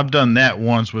 I've done that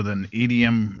once with an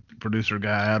EDM producer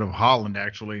guy out of Holland,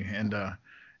 actually, and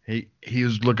he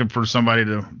was looking for somebody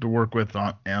to work with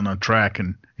on a track,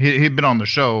 and he'd been on the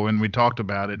show, and we talked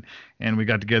about it, and we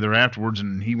got together afterwards,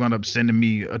 and he wound up sending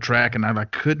me a track, and I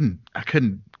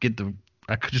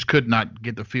just could not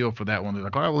get the feel for that one. They're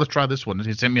like, all right, well, let's try this one. And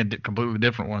he sent me a completely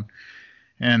different one,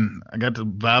 and I got to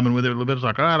vibing with it a little bit. It's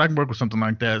like, all right, I can work with something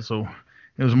like that. So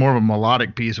it was more of a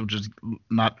melodic piece, which is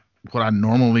not what I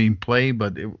normally play,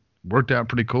 but it worked out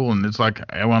pretty cool. And it's like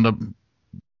I wound up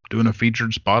doing a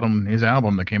featured spot on his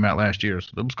album that came out last year.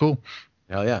 So it was cool.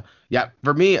 Hell yeah. Yeah.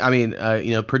 For me, I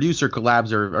mean, producer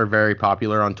collabs are very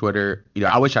popular on Twitter.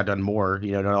 I wish I'd done more.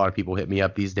 Not a lot of people hit me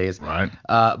up these days. Right.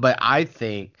 But I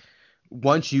think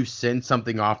once you send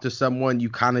something off to someone, you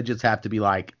kind of just have to be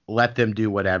like, let them do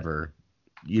whatever,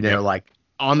 like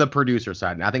on the producer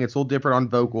side. And I think it's a little different on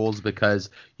vocals because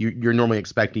you're normally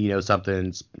expecting,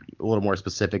 something a little more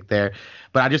specific there.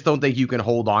 But I just don't think you can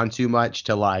hold on too much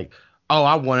to like, oh,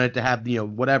 I want it to have,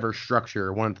 whatever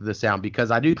structure, I want it to the sound,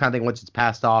 because I do kind of think once it's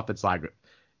passed off, it's like,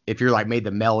 if you're like made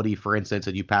the melody, for instance,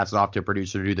 and you pass it off to a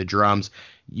producer to do the drums,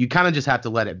 you kind of just have to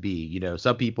let it be.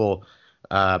 Some people,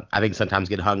 I think sometimes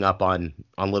get hung up on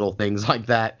little things like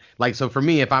that. Like, so for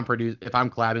me, if I'm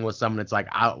collabing with someone, it's like,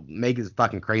 I'll make it as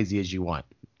fucking crazy as you want.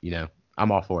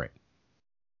 I'm all for it.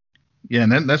 Yeah,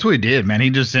 and that's what he did, man. He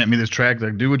just sent me this track,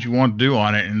 like, do what you want to do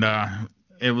on it, and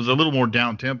it was a little more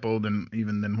down tempo than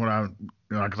what I,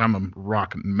 because I'm a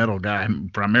rock and metal guy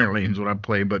primarily is what I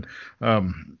play, but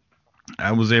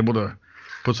I was able to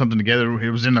put something together.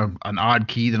 It was in an odd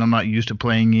key that I'm not used to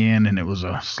playing in, and it was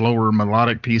a slower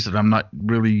melodic piece that I'm not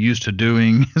really used to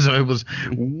doing. So it was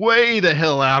way the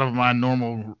hell out of my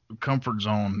normal comfort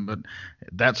zone, but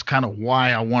that's kind of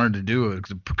why I wanted to do it,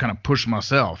 to kind of push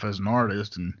myself as an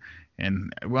artist, and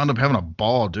I wound up having a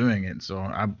ball doing it. So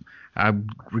I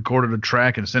recorded a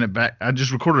track and sent it back. I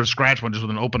just recorded a scratch one just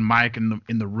with an open mic in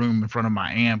the room in front of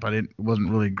my amp. It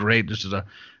wasn't really great, just as a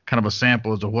kind of a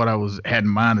sample as to what I had in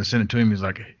mind, and sent it to him. He's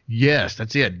like, yes,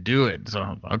 that's it, do it.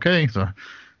 So okay, so I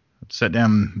sat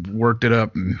down and worked it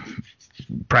up and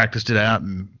practiced it out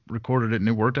and recorded it, and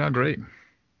it worked out great.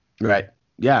 Right.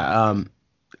 Yeah.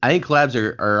 I think collabs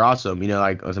are awesome.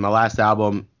 Like, it was my last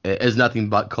album. is nothing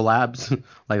but collabs.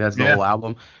 Like that's the Yeah, whole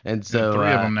album. And yeah, so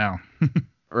three of them now.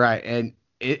 right, and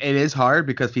it is hard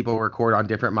because people record on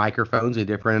different microphones in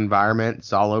different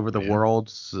environments all over the Yeah.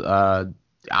 world.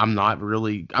 I'm not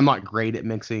great at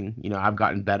mixing. I've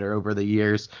gotten better over the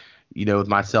years, with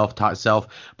my self-taught self.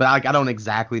 But I don't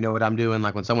exactly know what I'm doing.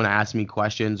 Like when someone asks me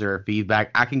questions or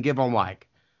feedback, I can give them like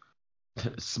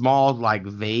small, like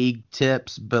vague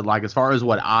tips. But like as far as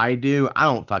what I do, I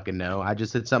don't fucking know. I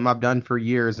just it's something I've done for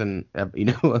years, and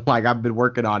like I've been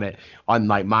working on it on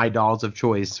like my dolls of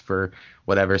choice for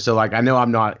whatever. So like I know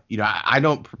I'm not, I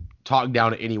don't talk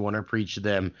down to anyone or preach to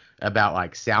them about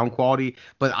like sound quality,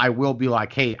 but I will be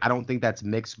like, hey, I don't think that's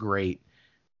mixed great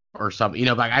or something.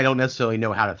 Like I don't necessarily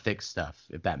know how to fix stuff,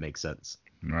 if that makes sense.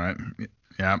 Right.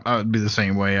 Yeah, I would be the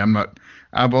same way.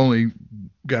 I've only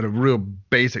got a real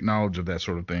basic knowledge of that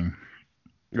sort of thing.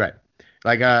 Right.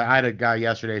 Like I had a guy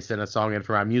yesterday send a song in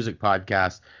for my music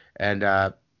podcast,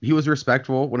 and he was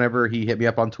respectful whenever he hit me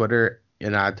up on Twitter,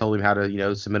 and I told him how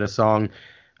to submit a song,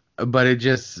 but it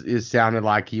sounded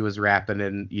like he was rapping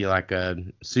in like a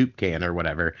soup can or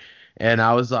whatever, and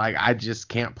I was like, I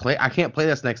can't play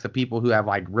this next to people who have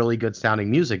like really good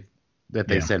sounding music that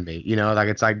they Yeah. send me, like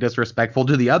it's like disrespectful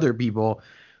to the other people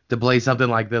to play something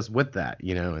like this with that,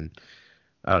 and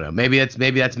I don't know, maybe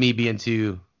that's me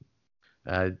being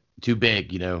uh too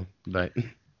big, but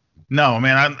No,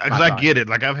 man, my because I thought. get it.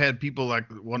 Like I've had people like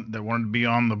that wanted to be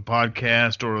on the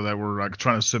podcast or that were like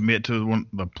trying to submit to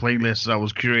the playlists I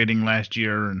was curating last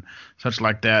year and such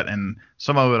like that. And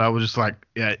some of it I was just like,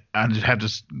 yeah, I just have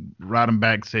to write them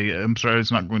back, say, I'm sorry,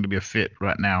 it's not going to be a fit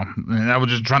right now. And I was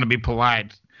just trying to be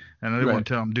polite. And I didn't want Right.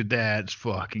 to tell them, dude, that's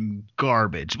fucking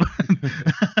garbage.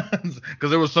 Because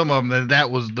there was some of them that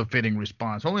was the fitting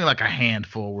response. Only like a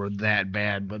handful were that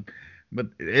bad, but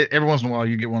every once in a while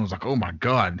you get one that's like, oh my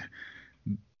god,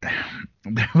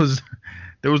 there was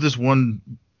this one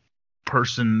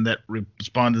person that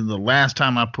responded the last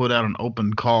time I put out an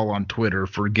open call on Twitter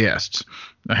for guests.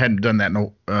 I hadn't done that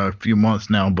in a few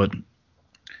months now, but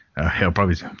hell,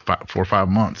 probably 4 or 5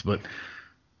 months. But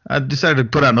I decided to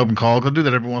put out an open call. I'll do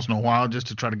that every once in a while just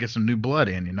to try to get some new blood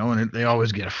in, And they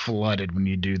always get flooded when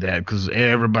you do that because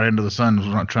everybody under the sun is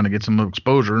not trying to get some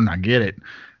exposure, and I get it.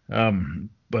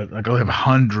 But like I'll have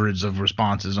hundreds of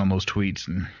responses on those tweets,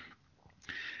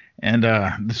 and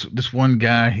this one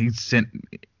guy, he sent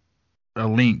a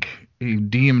link. He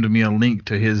DM'd me a link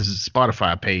to his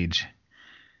Spotify page,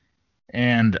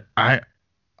 and I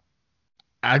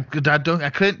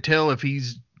couldn't tell if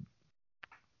he's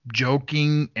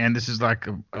joking and this is like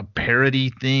a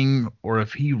parody thing or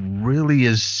if he really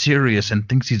is serious and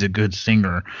thinks he's a good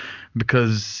singer,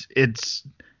 because it's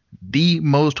the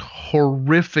most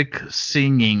horrific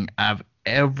singing I've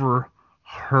ever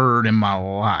heard in my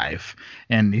life.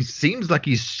 And he seems like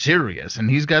he's serious, and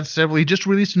he's got several. He just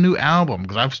released a new album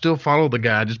because I've still followed the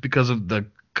guy just because of the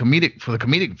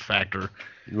comedic factor.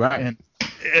 Right. And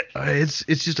it's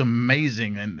just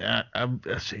amazing. And I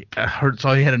heard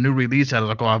saw he had a new release. I was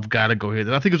like, oh, I've got to go hear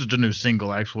that. I think it was just a new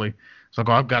single actually. So like,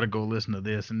 oh, I've got to go listen to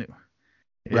this. And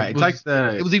Right.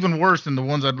 it was even worse than the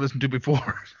ones I'd listened to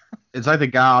before. It's like the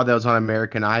guy that was on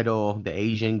American Idol, the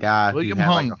Asian guy who William had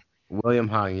like Hung. William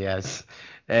Hung, yes.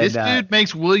 This And dude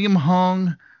makes William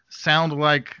Hung sound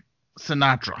like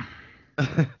Sinatra.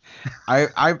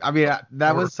 I mean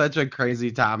that Or was such a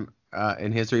crazy time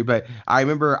in history. But I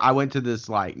remember I went to this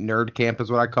like nerd camp is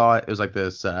what I call it. It was like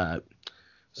this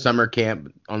summer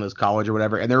camp on this college or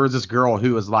whatever. And there was this girl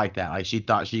who was like that. Like she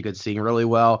thought she could sing really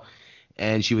well,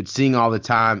 and she would sing all the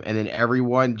time. And then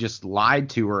everyone just lied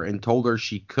to her and told her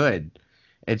she could.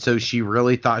 And so she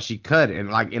really thought she could.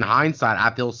 And like in hindsight,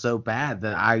 I feel so bad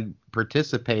that I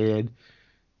participated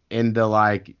in the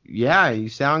like, yeah, you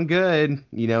sound good,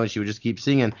 and she would just keep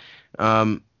singing.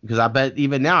 Because I bet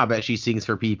even now, I bet she sings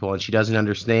for people and she doesn't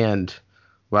understand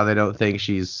why they don't think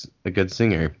she's a good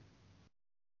singer.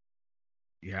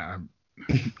 yeah,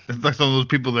 it's like some of those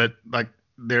people that like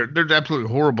they're absolutely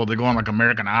horrible. They go on like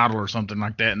American Idol or something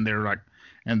like that, and they're like,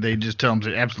 and they just tell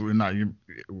them absolutely not. You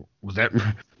was that? No,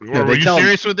 Or were you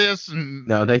serious with this?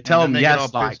 no, they And tell then them they get all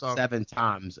yes like pissed off. 7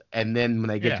 times, and then when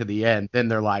they get Yeah, to the end, then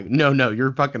they're like, no, no,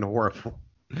 you're fucking horrible.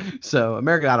 So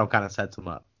American Idol kind of sets them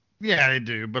up. yeah, they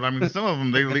do. But I mean, some of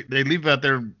them they leave out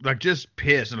there like just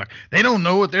pissed and like they don't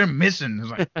know what they're missing. It's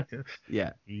like,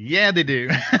 Yeah, yeah, they do.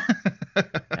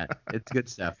 yeah, it's good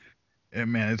stuff. Yeah,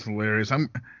 man, it's hilarious. I'm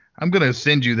gonna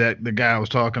send you the guy I was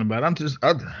talking about. Oh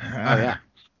yeah, for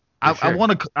I sure.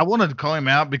 wanted to call him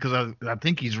out because I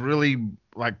think he's really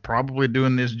like probably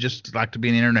doing this just like to be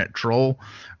an internet troll,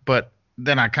 but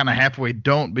then I kind of halfway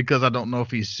don't because I don't know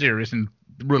if he's serious, and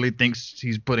really thinks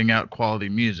he's putting out quality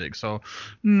music. So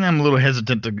I'm a little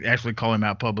hesitant to actually call him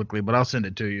out publicly, but I'll send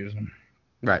it to you.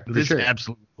 Right, for It's sure.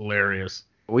 absolutely hilarious.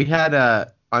 We had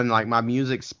on like my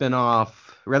music spinoff,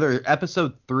 rather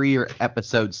episode 3 or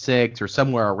episode 6 or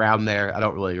somewhere around there. I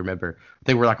don't really remember. I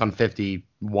think we're like on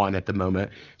 51 at the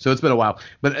moment, so it's been a while.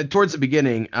 But towards the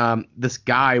beginning, this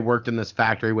guy worked in this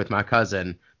factory with my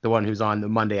cousin, the one who's on the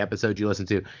Monday episode you listened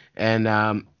to,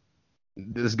 and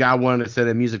this guy wanted to send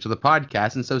in music to the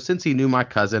podcast, and so since he knew my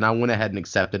cousin, I went ahead and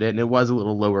accepted it, and it was a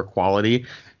little lower quality,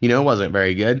 it wasn't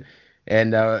very good,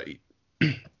 and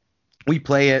we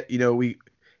play it,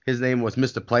 his name was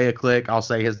Mr. Play a Click. I'll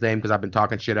say his name because I've been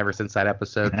talking shit ever since that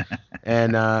episode.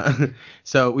 And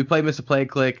so we play Mr. Play a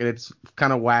Click, and it's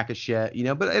kind of whack as shit,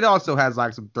 but it also has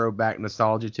like some throwback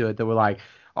nostalgia to it that we're like,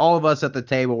 all of us at the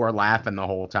table were laughing the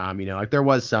whole time, like there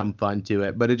was some fun to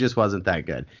it, but it just wasn't that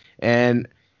good. And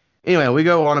anyway, we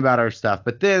go on about our stuff,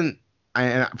 but then,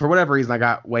 and for whatever reason, I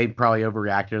got Wade probably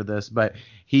overreacted to this, but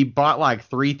he bought like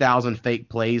 3,000 fake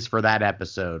plays for that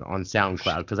episode on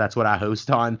SoundCloud because that's what I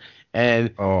host on.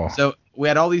 And so we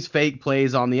had all these fake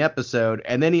plays on the episode,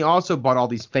 and then he also bought all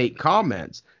these fake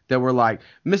comments that were like,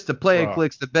 Mr. Play a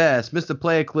Click's the best. Mr.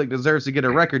 Play a Click deserves to get a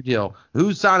record deal.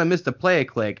 Who's signing Mr. Play a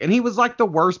Click? And he was like the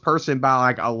worst person by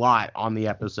like a lot on the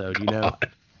episode,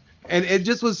 And it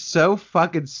just was so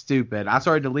fucking stupid. I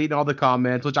started deleting all the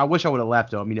comments, which I wish I would have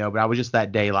left them, but I was just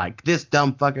that day like, this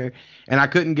dumb fucker. And I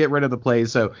couldn't get rid of the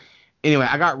plays. So anyway,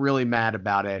 I got really mad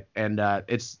about it. And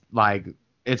it's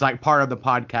like part of the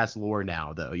podcast lore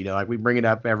now, though. Like we bring it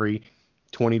up every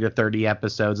 20 to 30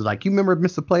 episodes. Like, you remember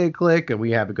Mr. Play a Click? And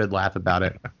we have a good laugh about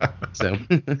it. So,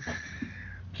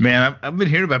 man, I've been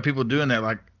hearing about people doing that.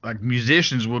 Like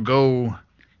musicians will go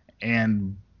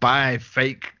and buy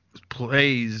fake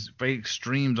plays, fake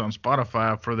streams on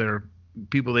Spotify for their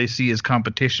people they see as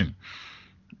competition.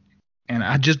 And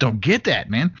I just don't get that,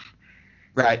 man.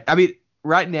 Right. I mean,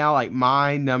 right now, like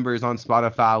my numbers on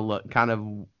Spotify look kind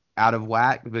of out of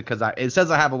whack because it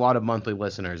says I have a lot of monthly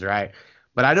listeners, right?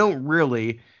 But I don't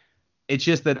really. It's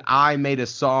just that I made a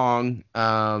song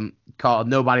called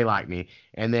Nobody Like Me.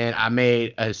 And then I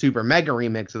made a super mega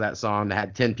remix of that song that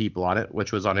had 10 people on it,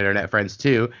 which was on Internet Friends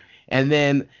too. And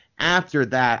then after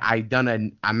that, I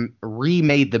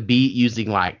remade the beat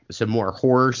using like some more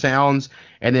horror sounds,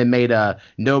 and then made a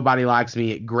Nobody Likes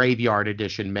Me Graveyard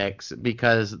Edition mix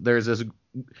because there's this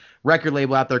record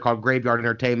label out there called Graveyard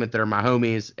Entertainment that are my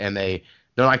homies, and they're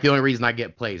like the only reason I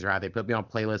get plays, right? They put me on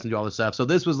playlists and do all this stuff. So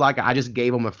this was like, I just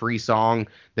gave them a free song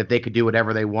that they could do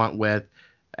whatever they want with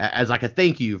as like a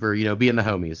thank you for, being the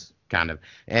homies kind of.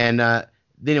 And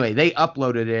anyway, they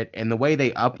uploaded it, and the way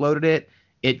they uploaded it,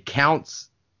 it counts.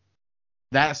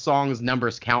 That song's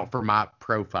numbers count for my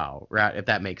profile, right? If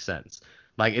that makes sense.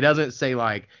 Like, it doesn't say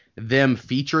like them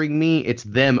featuring me, it's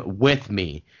them with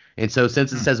me. And so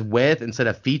since it says with instead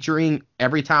of featuring,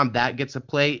 every time that gets a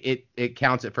play, it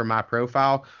counts it for my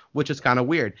profile, which is kind of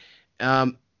weird.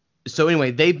 So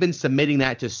anyway, they've been submitting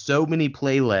that to so many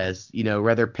playlists,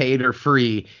 whether paid or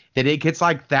free, that it gets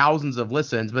like thousands of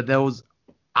listens, but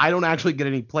I don't actually get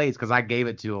any plays because I gave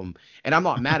it to them. And I'm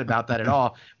not mad about that at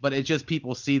all, but it's just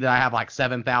people see that I have like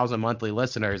 7,000 monthly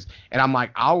listeners. And I'm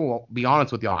like, I will be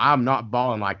honest with y'all, I'm not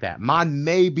balling like that. Mine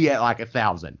may be at like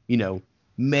 1,000,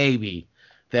 maybe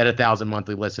at 1,000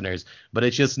 monthly listeners, but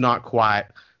it's just not quite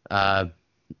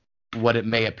what it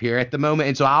may appear at the moment.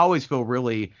 And so I always feel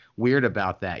really weird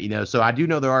about that, So I do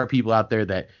know there are people out there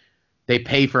that they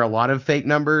pay for a lot of fake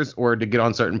numbers or to get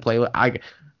on certain playlists.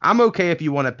 I'm okay if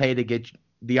you want to pay to get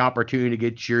the opportunity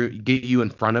to get you in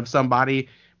front of somebody,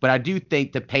 but I do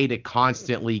think to pay to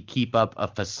constantly keep up a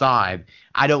facade,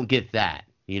 I don't get that,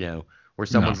 where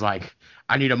someone's like,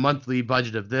 I need a monthly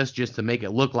budget of this just to make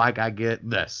it look like I get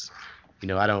this.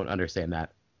 I don't understand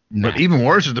that. But even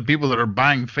worse is the people that are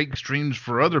buying fake streams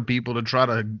for other people to try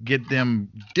to get them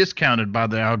discounted by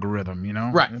the algorithm,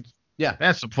 Right. Yeah.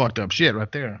 That's some fucked up shit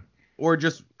right there. Or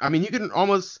just, you can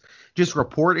almost just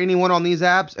report anyone on these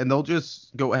apps and they'll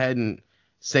just go ahead and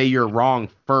say you're wrong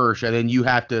first, and then you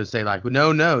have to say like,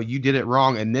 no, you did it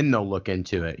wrong, and then they'll look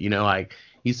into it. Like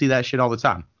you see that shit all the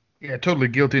time. Yeah, totally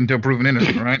guilty until proven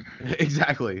innocent, right?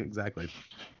 Exactly. That's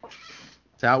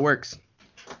how it works.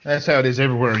 That's how it is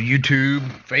everywhere. YouTube,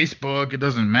 Facebook, it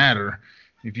doesn't matter.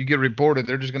 If you get reported,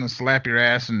 they're just gonna slap your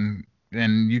ass, and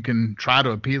you can try to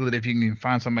appeal it if you can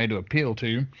find somebody to appeal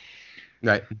to.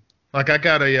 Right. Like I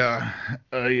got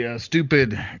a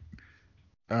stupid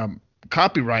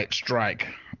copyright strike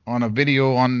on a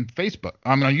video on Facebook.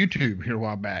 On YouTube here a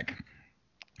while back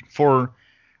for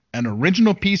an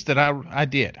original piece that I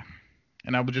did,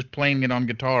 and I was just playing it on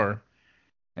guitar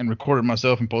and recorded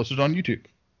myself and posted it on YouTube.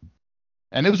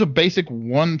 And it was a basic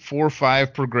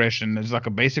 1-4-5 progression. It's like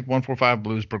a basic 1-4-5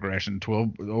 blues progression,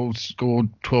 12 old school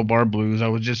 12-bar blues. I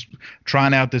was just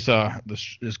trying out this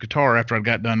guitar after I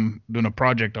got done doing a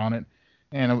project on it,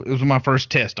 and it was my first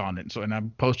test on it. So, and I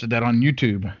posted that on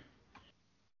YouTube.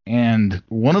 And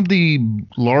one of the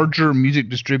larger music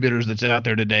distributors that's out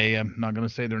there today, I'm not going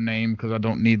to say their name because I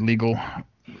don't need legal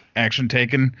action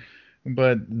taken,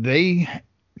 but they,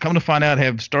 come to find out,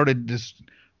 have started this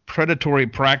predatory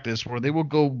practice where they will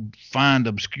go find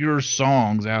obscure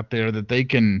songs out there that they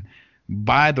can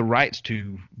buy the rights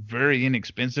to very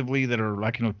inexpensively, that are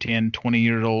like, 10, 20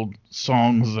 years old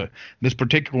songs. This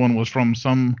particular one was from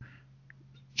some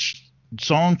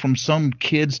song from some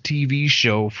kids TV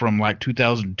show from like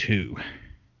 2002,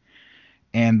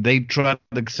 and they tried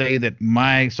to say that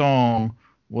my song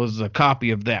was a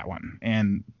copy of that one,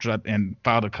 and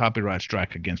filed a copyright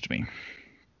strike against me.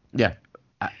 Yeah,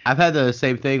 I've had the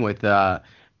same thing with a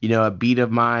beat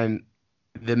of mine.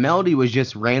 The melody was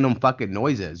just random fucking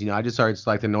noises. I just started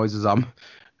selecting noises on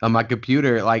my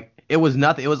computer. Like, it was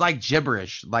nothing. It was like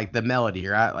gibberish, like the melody,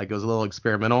 right? Like, it was a little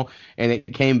experimental, and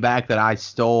it came back that I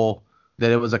stole,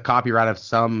 that it was a copyright of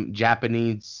some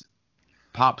Japanese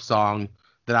pop song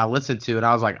that I listened to, and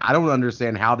I was like, I don't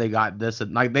understand how they got this.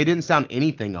 And, like, they didn't sound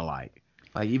anything alike,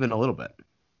 like, even a little bit.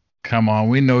 Come on,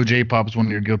 we know J-pop is one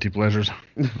of your guilty pleasures.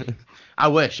 I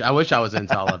wish I was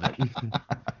into all of it.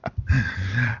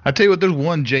 I tell you what, there's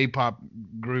one J-pop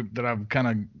group that I've kind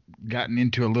of gotten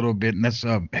into a little bit, and that's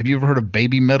have you ever heard of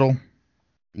Baby Metal?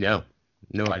 No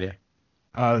idea.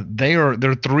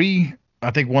 They're three. I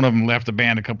think one of them left the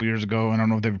band a couple years ago. I don't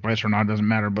know if they've replaced or not. It doesn't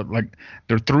matter. But like,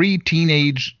 they're three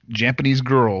teenage Japanese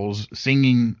girls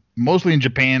singing mostly in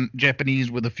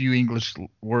Japanese with a few English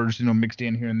words, mixed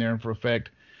in here and there for effect.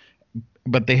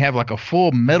 But they have like a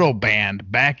full metal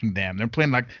band backing them. They're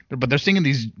playing but they're singing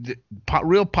these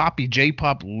real poppy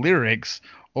J-pop lyrics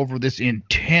over this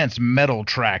intense metal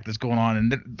track that's going on,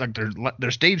 and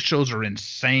their stage shows are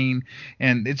insane,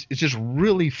 and it's just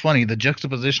really funny. The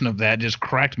juxtaposition of that just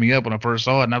cracked me up when I first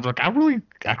saw it, and I was like, I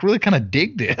really kind of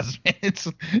dig this.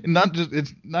 It's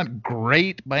not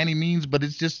great by any means, but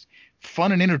it's just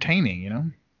fun and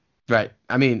entertaining, Right.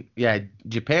 I mean, yeah,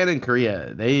 Japan and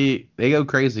Korea, they go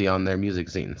crazy on their music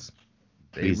scenes.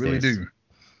 They really days. do.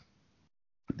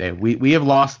 We have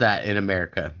lost that in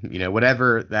America,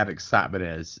 whatever that excitement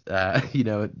is.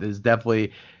 There's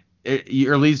definitely,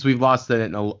 or at least we've lost it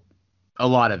in a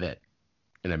lot of it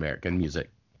in American music.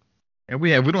 And we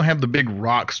don't have the big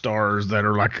rock stars that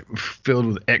are like filled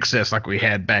with excess like we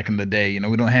had back in the day.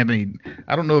 We don't have any.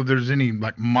 I don't know if there's any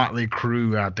like Motley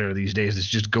Crue out there these days that's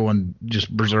just going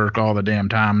berserk all the damn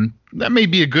time. That may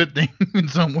be a good thing in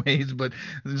some ways, but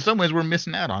in some ways we're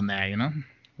missing out on that.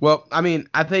 Well, I mean,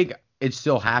 I think it's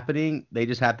still happening. They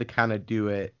just have to kind of do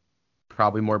it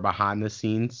probably more behind the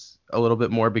scenes a little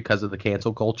bit more because of the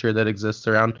cancel culture that exists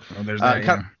around. Oh, there's that.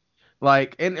 Yeah.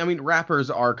 And I mean, rappers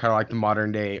are kind of like the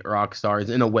modern day rock stars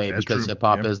in a way. That's because hip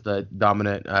hop is the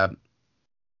dominant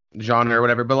genre or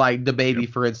whatever. But like DaBaby,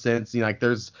 for instance,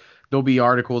 there'll be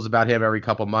articles about him every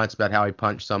couple months about how he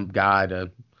punched some guy at a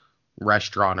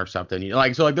restaurant or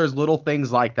something. So there's little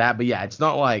things like that. But yeah, it's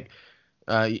not like,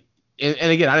 and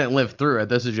again, I didn't live through it.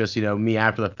 This is just me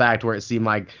after the fact, where it seemed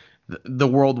like the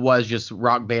world was just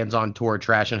rock bands on tour,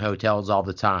 trashing hotels all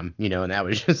the time. And that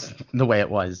was just the way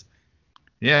it was.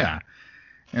 Yeah.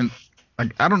 And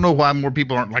like, I don't know why more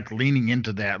people aren't like leaning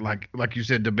into that. Like you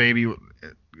said, DaBaby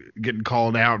getting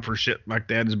called out for shit like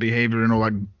that, his behavior,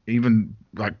 like even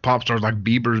like pop stars like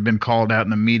Bieber's been called out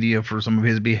in the media for some of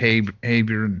his behavior.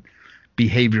 I'm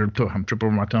tripping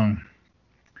over my tongue.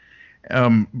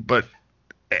 But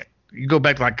you go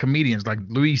back to like comedians like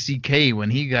Louis C.K. when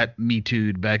he got Me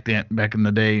Too'd back in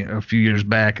the day, a few years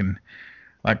back, and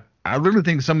like, I really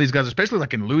think some of these guys, especially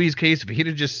like in Louis' case, if he'd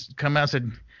have just come out and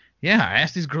said, yeah, I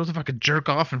asked these girls if I could jerk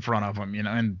off in front of them,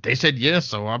 and they said yes,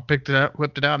 so I picked it up,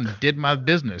 whipped it out, and did my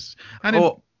business. They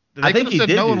could have said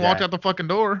no and walked out the fucking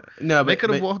door. No, they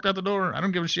could have walked out the door. I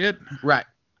don't give a shit. Right.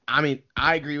 I mean,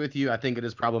 I agree with you. I think it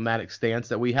is a problematic stance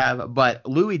that we have, but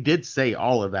Louis did say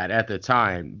all of that at the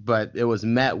time, but it was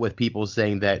met with people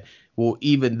saying that, well,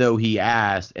 even though he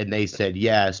asked and they said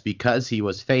yes, because he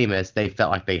was famous, they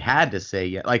felt like they had to say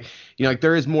yes. Like, like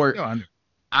there is more.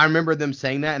 I remember them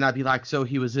saying that, and I'd be like, so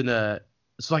he was so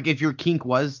like if your kink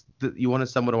was that you wanted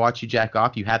someone to watch you jack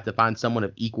off, you have to find someone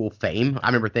of equal fame. I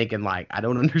remember thinking, like, I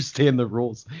don't understand the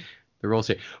rules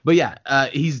here. But yeah,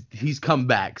 he's come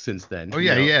back since then. Oh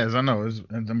yeah, he has. I know.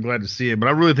 I'm glad to see it. But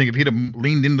I really think if he'd have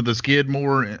leaned into the skid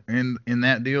more in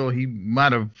that deal, he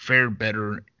might have fared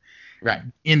better. Right.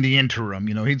 in the interim.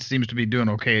 He seems to be doing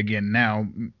okay again now,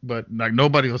 but like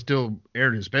nobody will still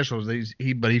air his specials.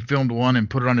 But he filmed one and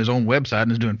put it on his own website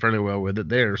and is doing fairly well with it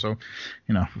there. So,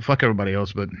 fuck everybody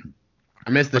else. But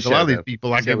I missed the like a show, lot of these though. people,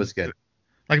 The like show was good.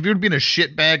 like if you would be in a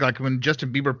shit bag, like when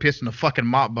Justin Bieber pissed in a fucking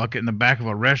mop bucket in the back of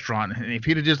a restaurant, and if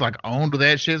he'd have just like owned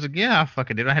that shit, it's like, yeah, I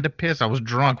fucking did. I had to piss. I was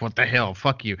drunk. What the hell?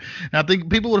 Fuck you. And I think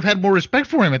people would have had more respect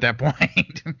for him at that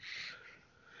point.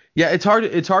 Yeah, it's hard.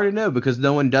 It's hard to know because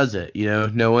no one does it.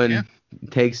 No one Yeah.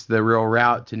 takes the real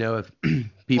route to know if people.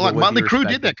 Well, like would be Motley Crue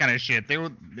did respected. that kind of shit.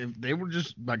 They were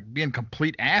just like being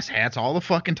complete asshats all the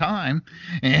fucking time,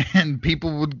 and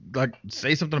people would like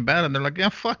say something about it, and they're like, "Yeah,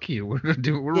 fuck you. We're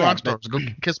Yeah, rock stars. Go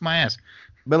kiss my ass."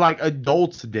 But like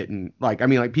adults didn't like. I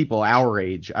mean, like people our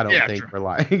age, I don't Yeah, think true. were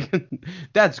like,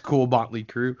 "That's cool, Motley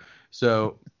Crue."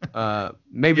 So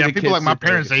maybe Yeah, the people kids like my sit there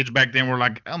parents' age back then were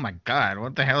like, "Oh my god,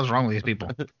 what the hell is wrong with these people?"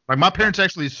 Like my parents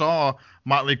actually saw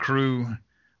Motley Crue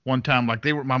one time. Like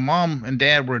my mom and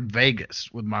dad were in Vegas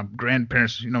with my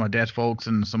grandparents, my dad's folks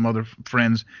and some other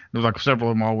friends. There was like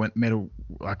several of them all made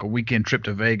a weekend trip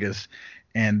to Vegas,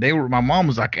 and my mom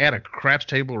was like at a craps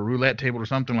table or roulette table or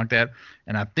something like that,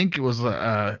 and I think it was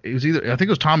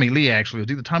Tommy Lee actually. It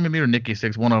was either Tommy Lee or Nikki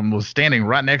Sixx. One of them was standing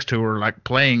right next to her, like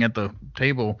playing at the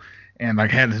table. And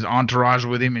like had his entourage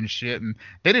with him and shit, and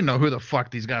they didn't know who the fuck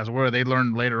these guys were. They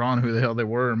learned later on who the hell they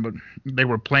were, but they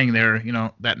were playing there,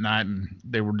 that night, and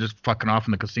they were just fucking off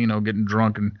in the casino, getting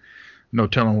drunk, and no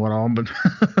telling what all. But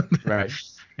right.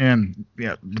 and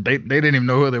yeah, they didn't even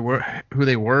know who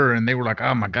they were, and they were like,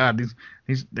 oh my god, these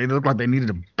they look like they needed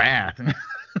a bath.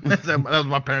 That was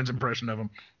my parents' impression of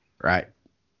them. Right.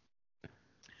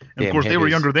 And of course, they were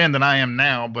younger then than I am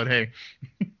now, but hey.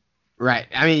 Right.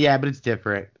 I mean, yeah, but it's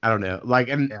different. I don't know. Like,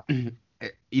 and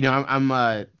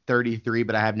I'm 33,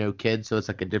 but I have no kids, so it's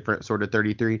like a different sort of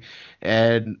 33,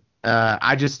 and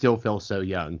I just still feel so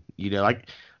young. Like,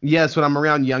 yes, when I'm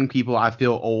around young people, I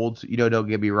feel old. Don't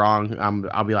get me wrong.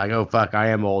 I'll be like, oh fuck, I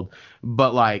am old.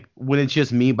 But like when it's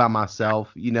just me by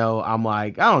myself, I'm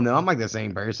like, I don't know, I'm like the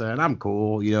same person. I'm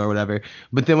cool, or whatever.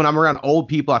 But then when I'm around old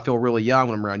people, I feel really young.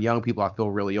 When I'm around young people, I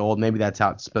feel really old. Maybe that's how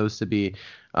it's supposed to be.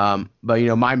 But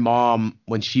my mom,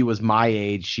 when she was my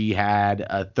age, she had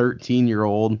a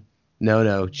 13-year-old.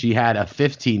 No, she had a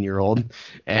 15-year-old,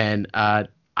 and I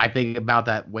think about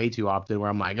that way too often where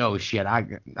I'm like, oh shit, I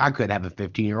could have a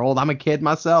 15-year-old. I'm a kid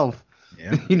myself.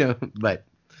 Yeah. But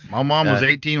my mom was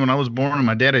 18 when I was born, and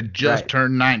my dad had just right.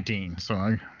 turned 19.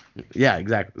 So yeah,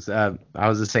 exactly. I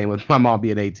was the same with my mom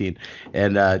being 18,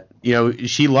 and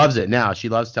she loves it now. She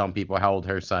loves telling people how old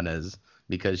her son is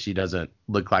because she doesn't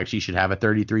look like she should have a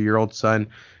 33-year-old son,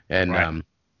 and right.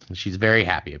 She's very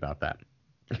happy about that.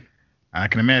 I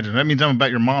can imagine. That means I'm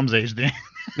about your mom's age then.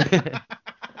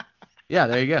 Yeah,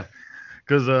 there you go.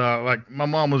 Because like my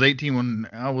mom was 18 when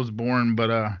I was born,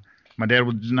 but my dad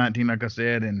was 19, like I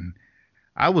said, and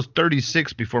I was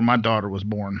 36 before my daughter was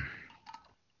born,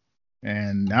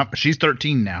 and now she's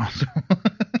 13 now. So.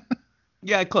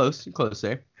 Yeah, close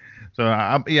there. So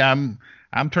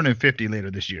I'm turning 50 later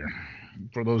this year.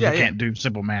 For those who can't do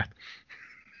simple math.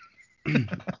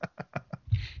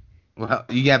 Well,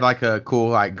 you have like a cool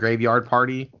like graveyard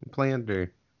party planned,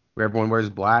 or where everyone wears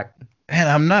black? And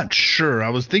I'm not sure. I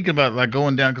was thinking about like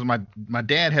going down because my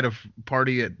dad had a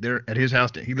party at his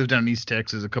house. He lives down in East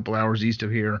Texas, a couple hours east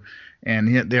of here,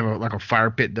 and they have like a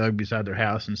fire pit dug beside their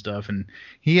house and stuff. And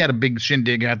he had a big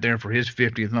shindig out there for his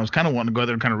 50th, and I was kind of wanting to go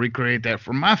there and kind of recreate that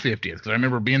for my 50th because I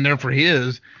remember being there for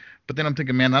his. But then I'm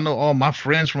thinking, man, I know all my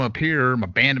friends from up here, my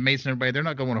bandmates and everybody, they're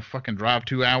not going to fucking drive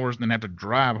 2 hours and then have to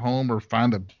drive home or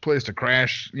find a place to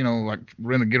crash, like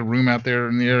get a room out there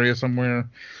in the area somewhere.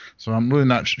 So I'm really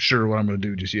not sure what I'm going to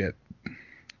do just yet.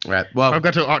 Right. Well, I've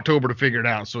got till October to figure it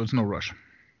out, so it's no rush.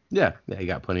 Yeah, you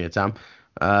got plenty of time.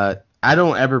 I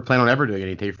don't ever plan on ever doing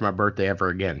anything for my birthday ever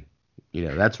again.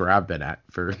 That's where I've been at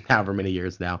for however many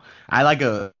years now.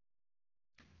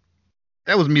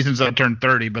 That was me since I turned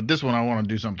 30, but this one I want to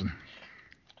do something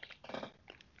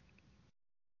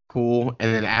cool.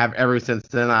 And then ever since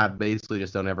then, I basically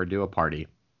just don't ever do a party.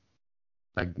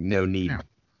 Like, no need. Yeah.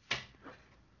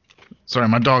 Sorry,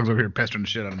 my dog's over here pestering the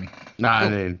shit out of me. I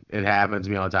mean, it happens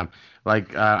to me all the time.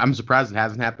 Like, I'm surprised it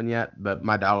hasn't happened yet, but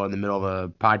my dog in the middle of a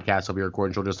podcast I'll be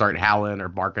recording, she'll just start howling or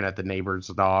barking at the neighbor's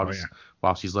dogs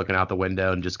while she's looking out the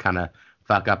window and just kind of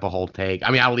fuck up a whole take.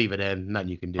 I mean, I'll leave it in. Nothing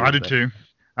you can do. I do too.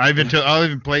 I'll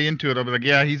even play into it. I'll be like,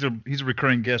 yeah, he's a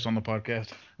recurring guest on the podcast.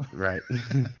 Right.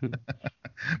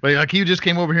 But like he just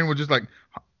came over here and was just like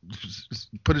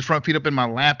put his front feet up in my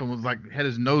lap and was like had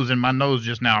his nose in my nose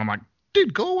just now. I'm like,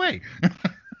 dude, go away.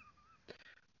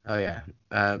 Oh yeah.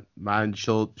 Mine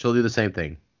she'll do the same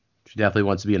thing. She definitely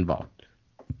wants to be involved.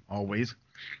 Always.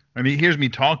 I mean, he hears me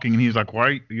talking, and he's like,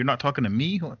 "Why you're not talking to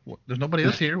me? What? There's nobody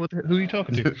else here. Who are you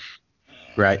talking to?"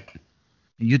 Right.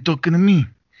 You talking to me?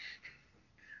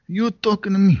 You're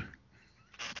talking to me.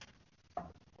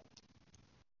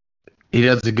 He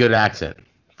does a good accent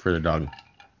for the dog.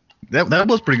 That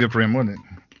was pretty good for him, wasn't it?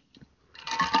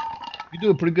 You do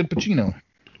a pretty good Pacino.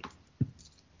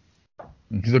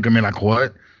 He's looking at me like,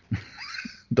 "What?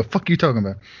 The fuck are you talking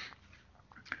about?"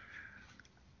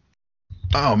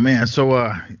 Oh man,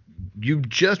 so you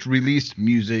just released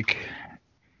music.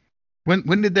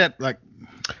 When did that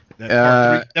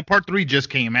that part three just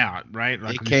came out, right?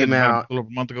 Like it came out a little over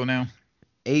a month ago now.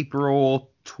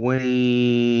 April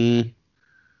 20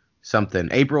 something.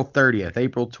 April 30th,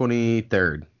 April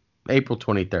 23rd. April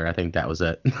 23rd, I think that was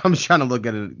it. I'm just trying to look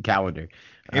at a calendar.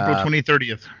 April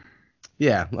 30th.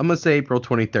 Yeah, I'm gonna say April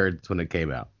 23rd is when it came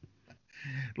out.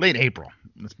 Late April.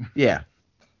 Yeah.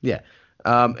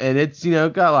 And it's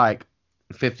got like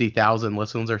 50,000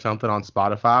 listens or something on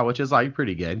Spotify, which is like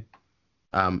pretty good.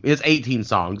 It's 18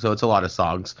 songs, so it's a lot of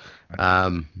songs.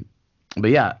 But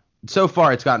yeah, so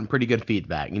far it's gotten pretty good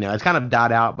feedback. It's kind of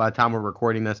died out by the time we're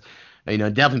recording this.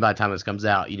 Definitely by the time this comes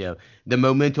out, the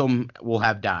momentum will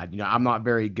have died. I'm not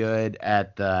very good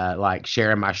at like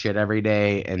sharing my shit every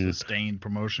day and sustained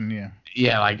promotion. Yeah.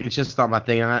 Yeah, like it's just not my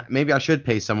thing. Maybe I should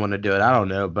pay someone to do it. I don't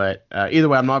know, but either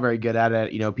way, I'm not very good at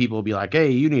it. People will be like,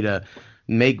 "Hey, you need to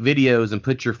make videos and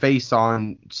put your face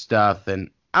on stuff," and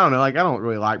I don't know. Like I don't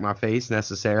really like my face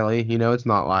necessarily. It's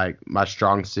not like my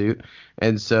strong suit,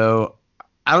 and so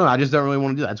I don't know. I just don't really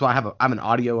want to do that. That's why I'm an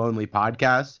audio only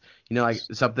podcast. Like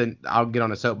something I'll get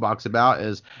on a soapbox about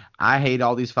is I hate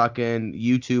all these fucking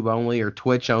YouTube only or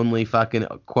Twitch only fucking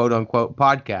quote unquote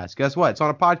podcasts. Guess what? It's not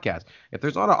a podcast. If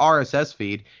there's not an RSS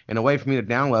feed and a way for me to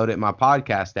download it in my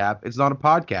podcast app, it's not a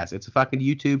podcast. It's a fucking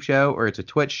YouTube show or it's a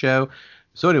Twitch show.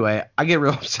 So anyway, I get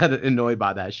real upset and annoyed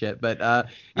by that shit. But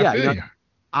yeah,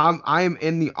 I am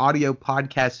in the audio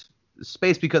podcast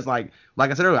space because like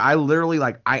I said earlier, I literally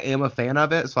I am a fan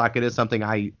of it. So it is something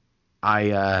I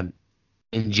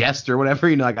ingest or whatever,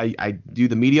 I do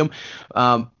the medium,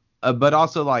 but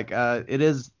also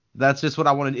that's just what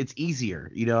I wanted. It's easier,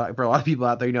 for a lot of people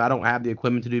out there, I don't have the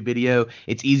equipment to do video.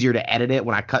 It's easier to edit it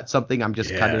when I cut something. I'm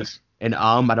just cutting and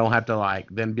I don't have to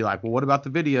then be like, well, what about the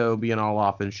video being all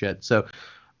off and shit? So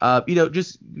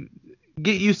just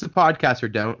get used to podcasts or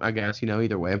don't, I guess,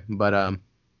 either way. But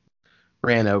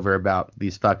ran over about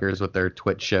these fuckers with their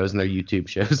Twitch shows and their YouTube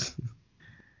shows.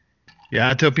 Yeah,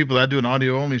 I tell people I do an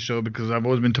audio-only show because I've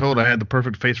always been told I had the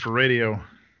perfect face for radio.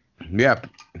 Yeah,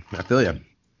 I feel you.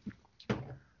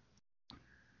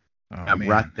 I'm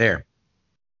right there.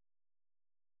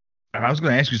 I was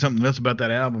going to ask you something else about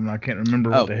that album. I can't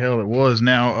remember what the hell it was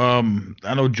now.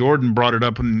 I know Jordan brought it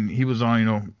up when he was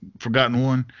on, Forgotten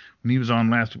One, when he was on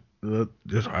last week. That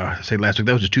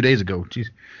was just 2 days ago. Jeez.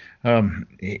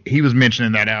 He was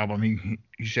mentioning that album. He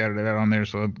shouted it out on there,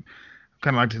 so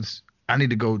kind of like this. I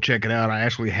need to go check it out. I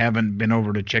actually haven't been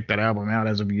over to check that album out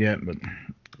as of yet, but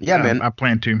yeah, man, I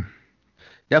plan to.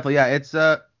 Definitely, yeah. It's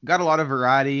got a lot of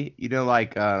variety.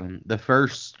 The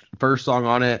first song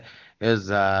on it is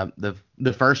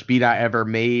the first beat I ever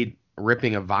made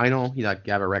ripping a vinyl. You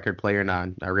have a record player and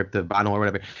I ripped the vinyl or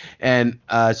whatever, and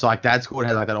so that's cool. It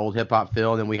has that old hip hop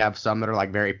feel. And then we have some that are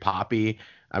very poppy.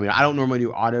 I mean, I don't normally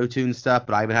do auto-tune stuff,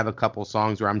 but I even have a couple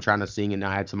songs where I'm trying to sing and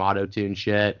I had some auto-tune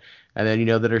shit. And then,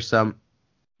 that are some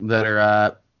that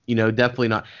are, definitely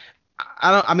not.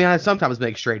 I sometimes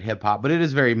make straight hip hop, but it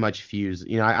is very much fused.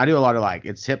 I do a lot of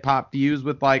it's hip hop fused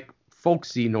with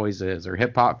folksy noises or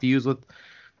hip hop fused with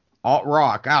alt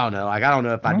rock. I don't know. I don't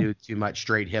know if I do too much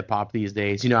straight hip hop these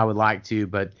days. I would like to,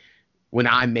 but when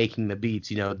I'm making the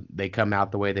beats, they come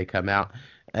out the way they come out.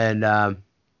 And,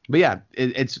 but yeah,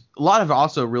 it's a lot of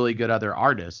also really good other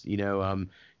artists. You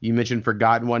mentioned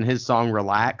Forgotten One. His song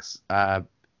 "Relax"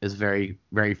 is very,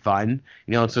 very fun.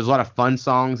 So there's a lot of fun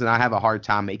songs, and I have a hard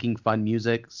time making fun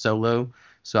music solo.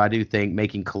 So I do think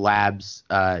making collabs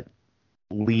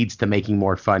leads to making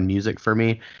more fun music for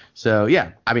me. So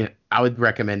yeah, I mean, I would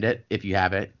recommend it if you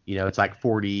have it. It's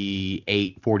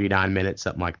 48, 49 minutes,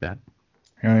 something like that.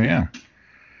 Oh yeah,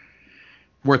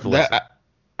 worth a listen.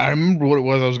 I remember what it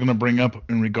was I was going to bring up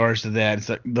in regards to that.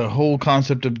 It's the whole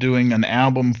concept of doing an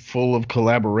album full of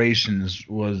collaborations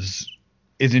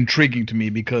is intriguing to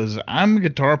me because I'm a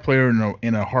guitar player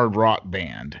in a hard rock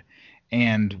band,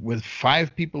 and with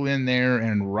 5 people in there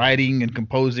and writing and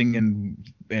composing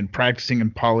and practicing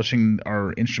and polishing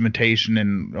our instrumentation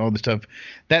and all this stuff,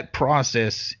 that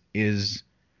process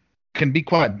can be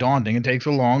quite daunting. It takes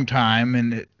a long time,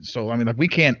 and so we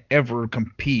can't ever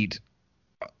compete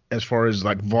as far as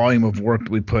like volume of work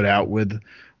that we put out with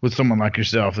someone like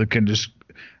yourself that can just,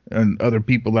 and other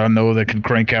people that I know that can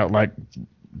crank out like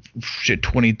shit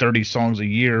 20, 30 songs a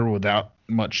year without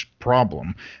much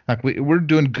problem. Like we're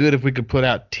doing good if we could put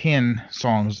out 10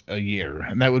 songs a year,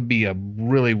 and that would be a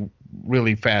really,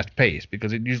 really fast pace,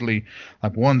 because it usually,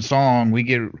 like, one song we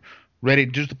get ready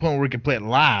just the point where we can play it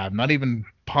live, not even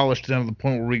polished down to the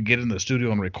point where we get in the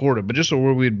studio and record it, but just so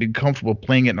where we'd be comfortable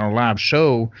playing it in our live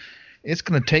show. It's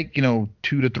going to take, 2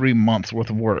 to 3 months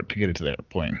worth of work to get it to that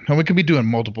point. And we could be doing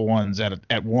multiple ones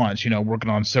at once,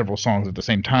 working on several songs at the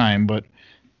same time, but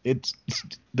it's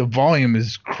the volume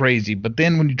is crazy. But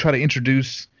then when you try to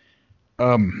introduce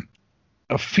a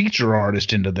feature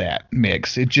artist into that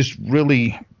mix, it just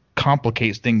really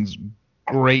complicates things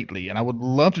greatly. And I would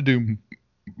love to do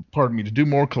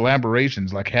more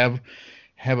collaborations, like have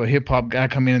a hip hop guy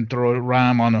come in and throw a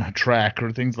rhyme on a track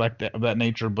or things like that of that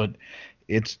nature. But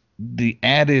it's the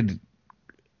added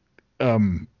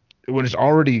when it's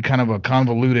already kind of a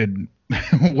convoluted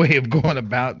way of going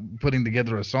about putting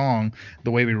together a song,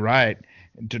 the way we write,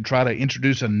 to try to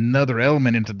introduce another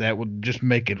element into that would just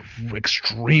make it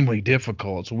extremely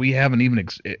difficult. So we haven't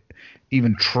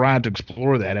even tried to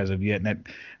explore that as of yet, and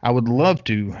I would love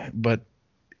to, but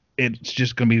it's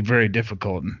just going to be very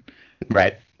difficult.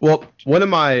 Right. Well, one of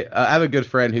my I have a good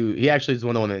friend who he actually is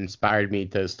one of the one that inspired me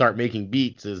to start making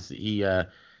beats. Is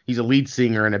he's a lead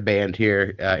singer in a band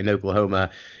here in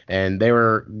Oklahoma, and they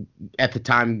were at the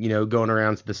time, going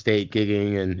around to the state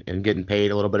gigging and getting paid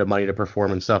a little bit of money to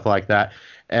perform and stuff like that.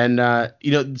 And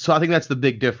so I think that's the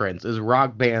big difference is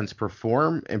rock bands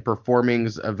perform, and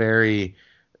performing's a very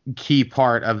key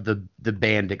part of the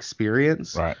band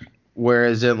experience. Right.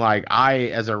 Whereas in like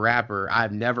as a rapper,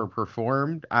 I've never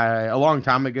performed. A long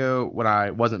time ago when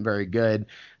I wasn't very good,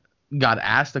 got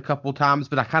asked a couple times,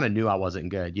 but I kind of knew I wasn't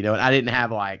good, and I didn't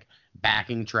have like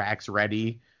backing tracks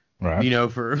ready,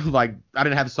 right. For like, I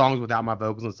didn't have songs without my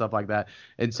vocals and stuff like that.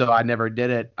 And so I never did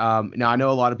it. Now I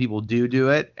know a lot of people do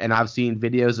it, and I've seen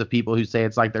videos of people who say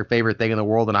it's like their favorite thing in the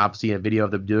world. And I've seen a video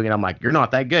of them doing it. I'm like, you're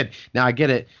not that good. Now I get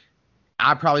it.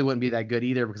 I probably wouldn't be that good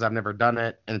either because I've never done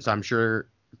it. And so I'm sure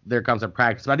there comes a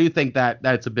practice, but I do think that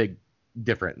it's a big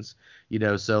difference,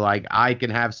 so like I can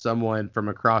have someone from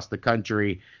across the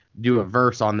country do a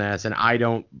verse on this, and I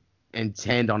don't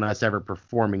intend on us ever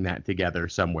performing that together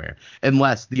somewhere,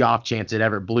 unless the off chance it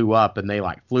ever blew up and they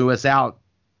like flew us out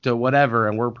to whatever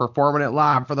and we're performing it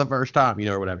live for the first time,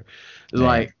 or whatever. Yeah.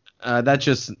 Like that's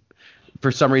just for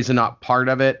some reason not part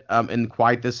of it in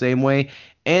quite the same way.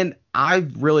 And I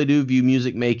really do view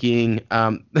music making,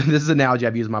 this is an analogy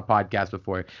I've used in my podcast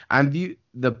before. I view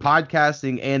the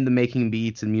podcasting and the making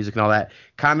beats and music and all that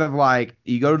kind of like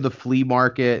you go to the flea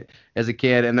market as a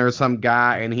kid and there's some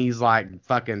guy and he's like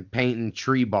fucking painting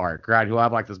tree bark, right? He'll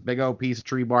have like this big old piece of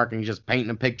tree bark and he's just painting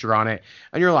a picture on it.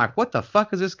 And you're like, what the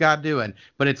fuck is this guy doing?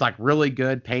 But it's like really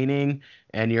good painting.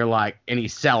 And you're like, and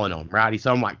he's selling them, right? He's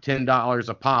selling them like $10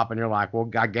 a pop. And you're like, well,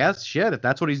 I guess shit, if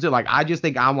that's what he's doing. Like, I just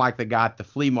think I'm like the guy at the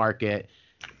flea market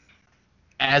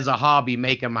as a hobby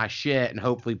making my shit and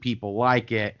hopefully people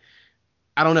like it.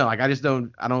 I don't know. Like, I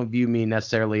don't view me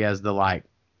necessarily as the like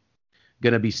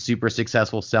going to be super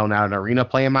successful selling out an arena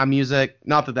playing my music.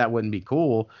 Not that that wouldn't be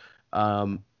cool.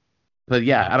 But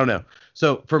yeah, I don't know.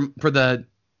 So for the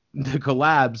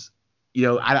collabs,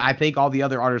 I think all the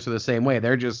other artists are the same way.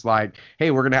 They're just like,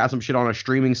 hey, we're going to have some shit on a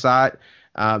streaming site.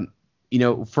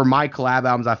 For my collab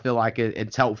albums, I feel like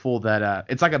it's helpful that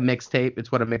it's like a mixtape. It's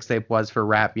what a mixtape was for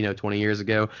rap, 20 years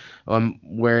ago,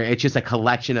 where it's just a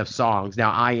collection of songs.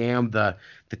 Now, I am the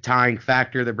tying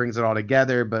factor that brings it all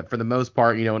together. But for the most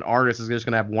part, an artist is just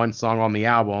going to have one song on the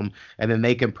album, and then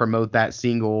they can promote that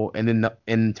single and then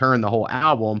in turn the whole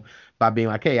album by being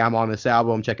like, hey, I'm on this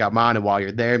album, check out mine. And while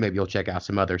you're there, maybe you'll check out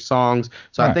some other songs.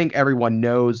 So right. I think everyone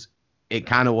knows it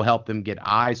kind of will help them get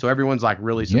eyes. So everyone's like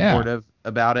really supportive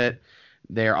about it.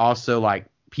 They're also like,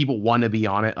 people want to be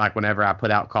on it. Like whenever I put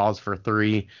out calls for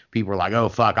 3, people are like, oh,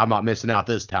 fuck, I'm not missing out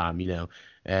this time,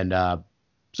 And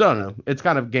so I don't know. It's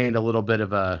kind of gained a little bit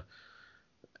of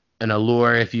an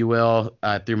allure, if you will,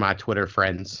 through my Twitter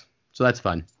friends. So that's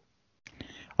fun.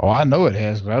 Oh, I know it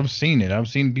has. I've seen it. I've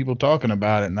seen people talking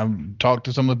about it, and I've talked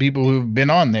to some of the people who've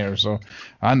been on there, so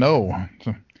I know.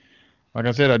 So, like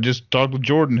I said, I just talked with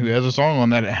Jordan, who has a song on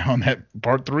that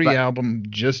Part 3 album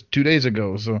just 2 days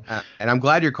ago. So, and I'm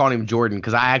glad you're calling him Jordan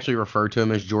because I actually refer to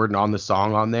him as Jordan on the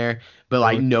song on there, but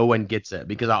like no one gets it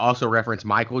because I also referenced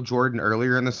Michael Jordan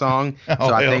earlier in the song,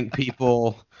 so I think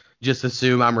people just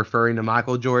assume I'm referring to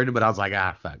Michael Jordan, but I was like,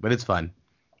 fuck, but it's fun.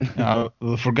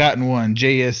 The forgotten one,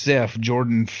 JSF,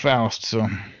 Jordan Faust. So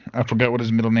I forgot what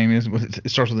his middle name is, but it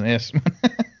starts with an S.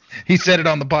 He said it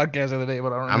on the podcast the other day, but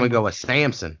I don't remember. I'm gonna go with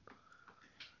Samson.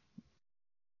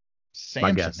 My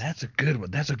Samson. guess. That's a good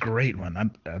one. That's a great one.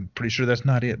 I'm pretty sure that's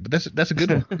not it, but that's a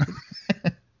good one.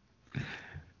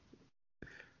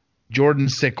 Jordan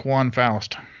Saquon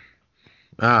Faust.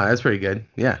 Ah, that's pretty good.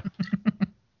 Yeah.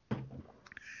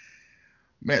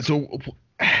 Man, so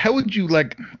how would you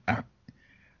like?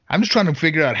 I'm just trying to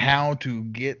figure out how to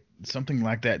get something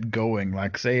like that going.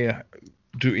 Like, say,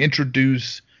 to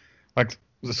introduce, like,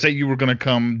 say you were going to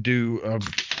come do,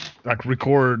 like,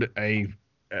 record a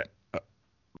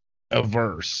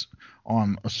verse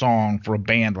on a song for a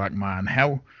band like mine.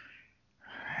 How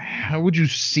would you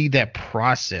see that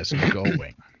process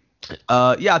going?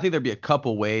 Yeah, I think there'd be a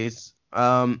couple ways.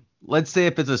 Let's say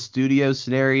if it's a studio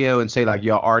scenario and say like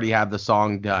y'all already have the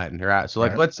song done, right? So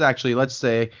like let's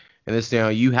say in this scenario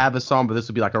you have a song, but this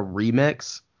would be like a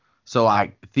remix. So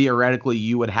like theoretically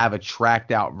you would have a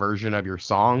tracked out version of your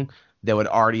song that would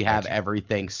already have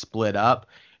everything split up.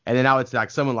 And then I would say like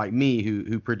someone like me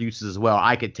who produces as well,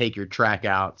 I could take your track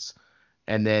outs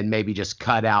and then maybe just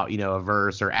cut out, a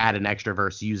verse or add an extra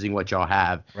verse using what y'all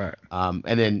have. Right.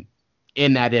 And then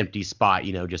in that empty spot,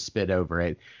 just spit over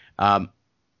it.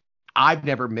 I've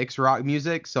never mixed rock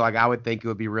music, so like I would think it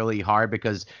would be really hard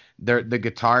because the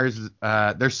guitars,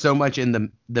 there's so much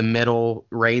in the middle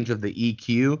range of the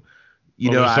EQ.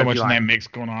 There's so much in that mix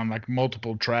going on, like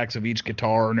multiple tracks of each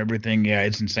guitar and everything. Yeah,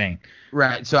 it's insane.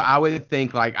 Right. So I would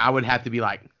think like I would have to be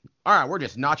like, all right, we're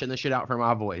just notching this shit out for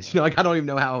my voice. Like I don't even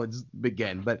know how it's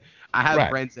begin, but I have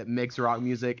friends that mix rock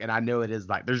music, and I know it is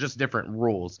like there's just different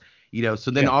rules.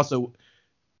 So then also,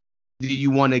 do you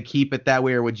want to keep it that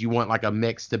way, or would you want like a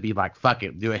mix to be like, fuck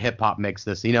it, do a hip hop mix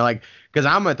this, like, because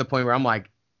I'm at the point where I'm like,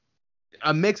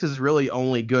 a mix is really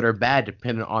only good or bad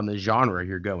depending on the genre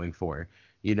you're going for.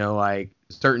 Like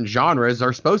certain genres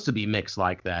are supposed to be mixed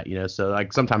like that, so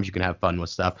like sometimes you can have fun with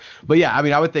stuff. But yeah, I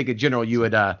mean, I would think in general you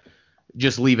would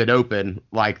just leave it open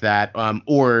like that,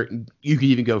 or you could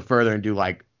even go further and do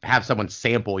like have someone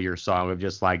sample your song of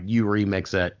just like you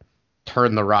remix it,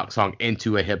 turn the rock song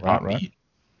into a hip hop beat.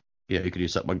 You could do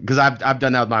something because I've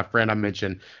done that with my friend I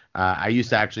mentioned. I used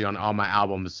to actually on all my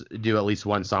albums do at least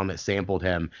one song that sampled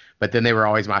him, but then they were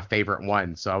always my favorite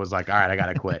ones. So I was like, all right, I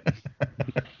gotta quit.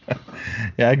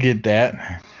 Yeah, I get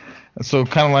that. So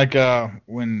kind of like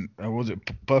when was it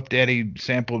Puff Daddy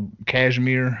sampled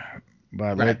 "Cashmere"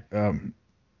 by Led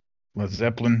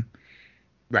Zeppelin?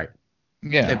 Right.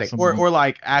 Yeah. Or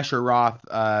like Asher Roth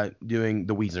doing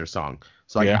the Weezer song.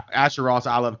 So like Asher Roth's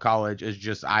 "I Love College" is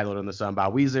just "Island in the Sun" by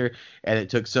Weezer, and it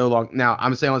took so long. Now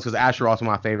I'm saying this because Asher Roth's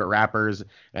one of my favorite rappers,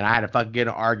 and I had to fucking get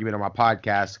an argument on my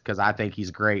podcast because I think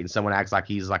he's great, and someone acts like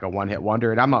he's like a one-hit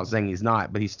wonder, and I'm not saying he's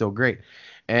not, but he's still great.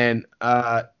 And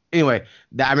anyway,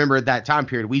 I remember at that time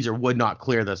period, Weezer would not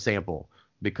clear the sample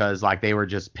because like they were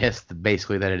just pissed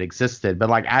basically that it existed. But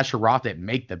like Asher Roth didn't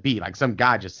make the beat, like some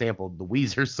guy just sampled the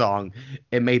Weezer song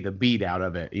and made the beat out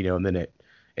of it, and then it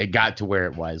got to where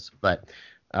it was. But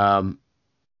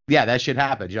yeah, that shit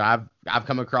happens. I've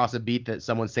come across a beat that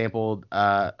someone sampled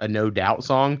a No Doubt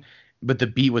song, but the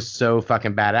beat was so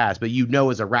fucking badass. But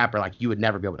as a rapper, like you would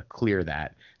never be able to clear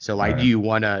that. So like, do you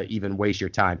want to even waste your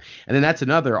time? And then that's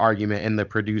another argument in the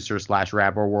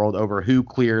producer/rapper world over who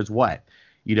clears what.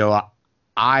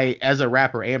 I, as a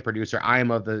rapper and producer, I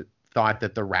am of the thought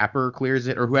that the rapper clears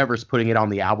it or whoever's putting it on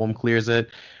the album clears it.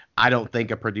 I don't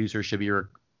think a producer should be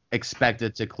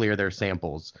expected to clear their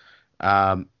samples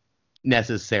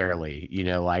necessarily.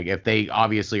 Like if they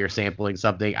obviously are sampling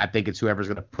something, I think it's whoever's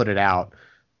going to put it out.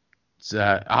 It's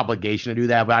an obligation to do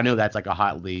that. But I know that's like a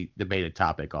hotly debated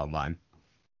topic online.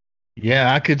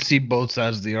 Yeah, I could see both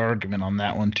sides of the argument on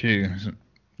that one too.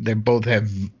 Both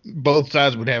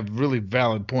sides would have really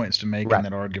valid points to make in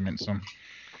that argument. So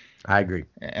I agree,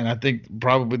 and I think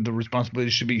probably the responsibility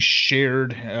should be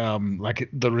shared. Like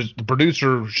the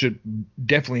producer should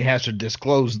definitely has to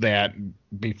disclose that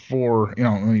before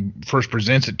when he first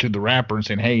presents it to the rapper and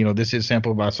saying, hey, this is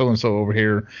sampled by so and so over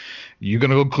here. You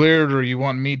gonna go clear it or you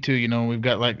want me to? We've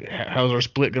got like how's our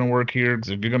split gonna work here?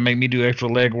 Because if you're gonna make me do extra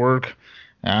leg work,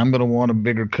 I'm going to want a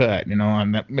bigger cut,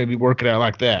 and that, maybe work it out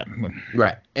like that.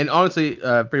 Right. And honestly,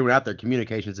 for anyone out there,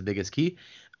 communication is the biggest key.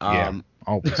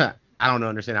 Always. I don't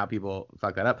understand how people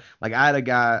fuck that up. Like I had a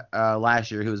guy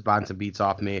last year who was buying some beats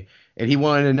off me, and he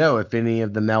wanted to know if any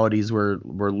of the melodies were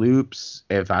loops,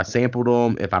 if I sampled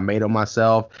them, if I made them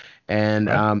myself. And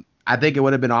I think it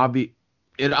would have been obvious.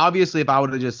 Obviously, if I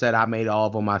would have just said I made all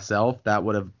of them myself, that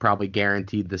would have probably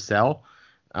guaranteed the sell.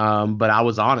 But I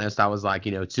was honest. I was like,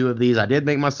 two of these I did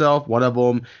make myself. One of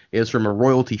them is from a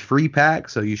royalty-free pack,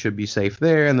 so you should be safe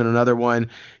there. And then another one,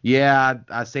 yeah,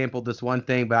 I sampled this one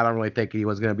thing, but I don't really think he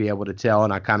was going to be able to tell.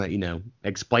 And I kind of,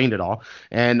 explained it all.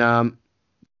 And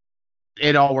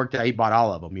it all worked out. He bought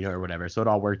all of them, or whatever. So it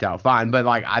all worked out fine. But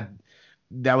like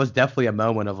that was definitely a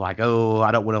moment of like, oh,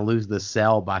 I don't want to lose the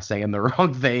sale by saying the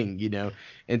wrong thing.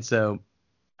 And so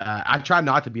I try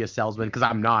not to be a salesman because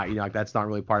I'm not, like that's not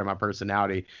really part of my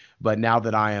personality. But now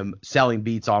that I am selling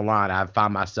beats online, I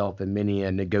find myself in many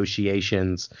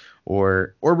negotiations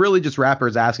or really just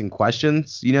rappers asking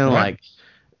questions, Right. like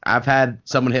I've had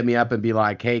someone hit me up and be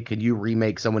like, hey, can you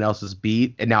remake someone else's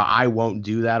beat? And now I won't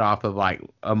do that off of like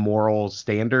a moral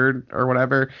standard or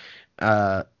whatever.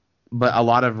 But a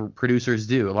lot of producers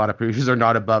do. A lot of producers are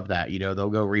not above that. They'll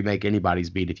go remake anybody's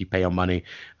beat if you pay them money.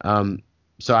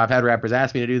 So I've had rappers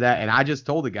ask me to do that, and I just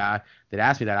told the guy that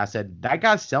asked me that, I said, that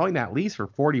guy's selling that lease for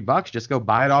 $40. Just go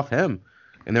buy it off him.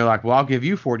 And they're like, well, I'll give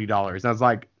you $40. And I was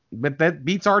like, but that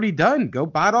beat's already done. Go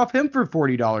buy it off him for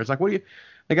 $40. Like, what do you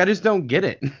like? I just don't get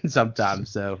it sometimes.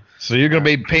 So you're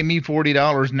gonna pay me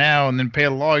 $40 now, and then pay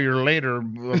a lawyer later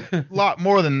a lot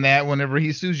more than that whenever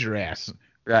he sues your ass.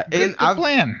 right. Good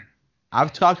plan.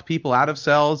 I've talked people out of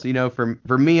sales,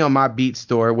 for me on my beat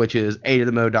store, which is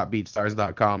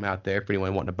aidofthemo.beatstars.com out there for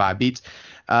anyone wanting to buy beats.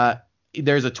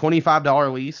 There's a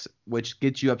 $25 lease, which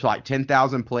gets you up to like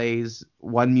 10,000 plays,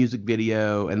 one music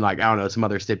video, and like, I don't know, some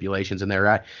other stipulations in there,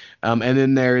 right? And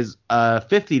then there's a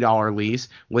 $50 lease,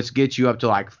 which gets you up to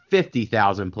like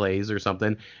 50,000 plays or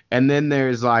something. And then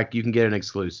there's like, you can get an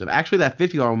exclusive. Actually, that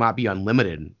 $50 might be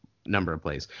unlimited number of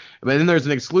plays, but then there's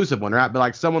an exclusive one, right? But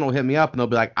like someone will hit me up and they'll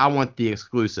be like, I want the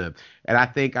exclusive, and I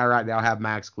think I right now have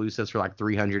my exclusives for like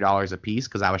 $300 a piece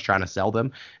because I was trying to sell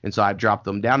them, and so I dropped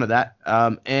them down to that.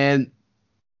 And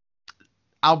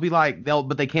I'll be like,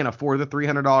 but they can't afford the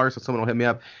 $300, so someone will hit me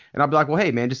up and I'll be like, well,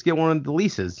 hey man, just get one of the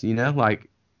leases,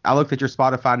 like I looked at your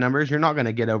Spotify numbers, you're not going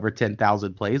to get over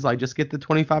 10,000 plays, like just get the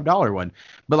 $25 one.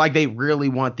 But like they really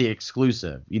want the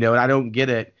exclusive, and I don't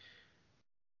get it,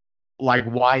 like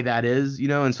why that is,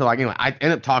 and so like anyway, I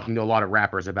end up talking to a lot of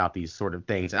rappers about these sort of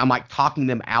things, and I'm like talking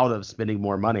them out of spending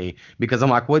more money because I'm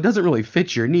like, well, it doesn't really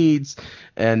fit your needs,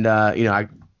 and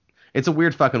it's a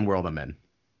weird fucking world I'm in.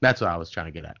 That's what I was trying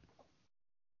to get at.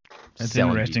 That's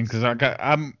interesting because I'm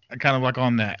kind of like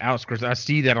on the outskirts. I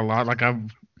see that a lot. Like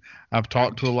I've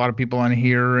talked to a lot of people on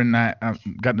here, and I've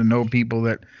gotten to know people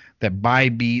that buy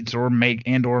beats or make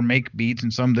beats,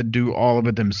 and some that do all of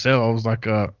it themselves. Like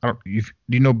do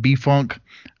you know B-Funk?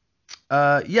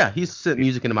 Yeah, he's sent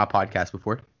music into my podcast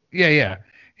before. Yeah.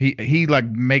 He like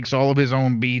makes all of his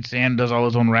own beats and does all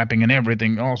his own rapping and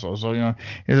everything also. So and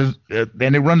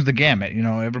it runs the gamut.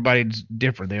 Everybody's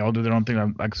different. They all do their own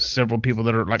thing. Like several people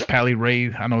that are like Pally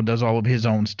Ray, I know, does all of his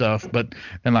own stuff. But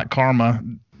then like Karma,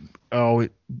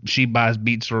 she buys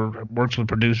beats or works with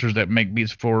producers that make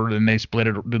beats for her, and they split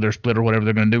it, do their split or whatever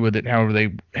they're going to do with it, however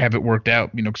they have it worked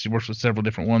out, because she works with several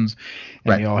different ones,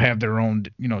 and They all have their own,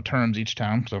 terms each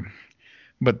time. So,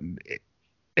 but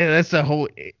that's a whole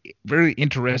very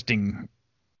interesting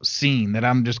scene that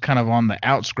I'm just kind of on the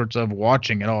outskirts of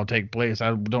watching it all take place.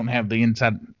 I don't have the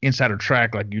insider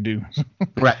track like you do.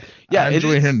 Right. Yeah. I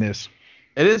enjoy hearing this.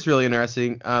 It is really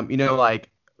interesting. Like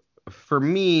for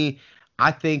me,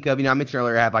 I think of, I mentioned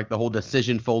earlier, I have like the whole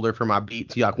decision folder for my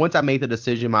beats. Like once I make the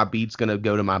decision, my beat's going to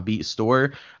go to my beat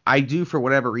store. I do, for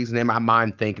whatever reason in my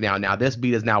mind, think now this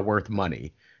beat is now worth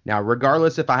money. Now,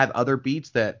 regardless if I have other beats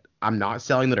that I'm not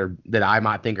selling that I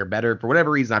might think are better, for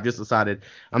whatever reason, I've just decided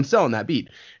I'm selling that beat.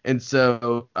 And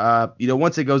so,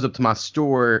 once it goes up to my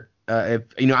store, if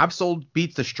I've sold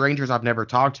beats to strangers I've never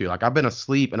talked to. Like I've been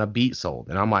asleep and a beat sold,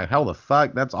 and I'm like, hell the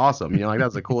fuck, that's awesome. Like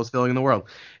that's the coolest feeling in the world.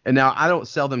 And now I don't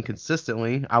sell them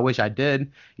consistently. I wish I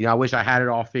did. I wish I had it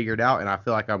all figured out, and I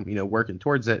feel like I'm working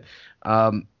towards it.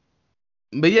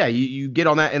 But yeah, you get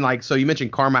on that, and like, so you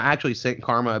mentioned Karma. I actually sent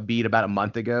Karma a beat about a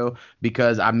month ago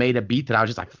because I made a beat that I was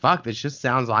just like, fuck, this just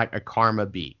sounds like a Karma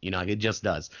beat, like it just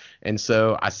does. And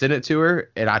so I sent it to her,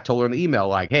 and I told her in the email,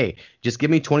 like, hey, just give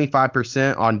me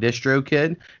 25% on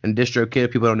DistroKid. And DistroKid,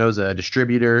 if people don't know, is a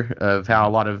distributor of how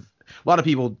a lot of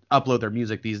people upload their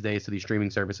music these days to these streaming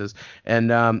services.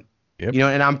 And and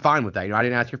I'm fine with that. I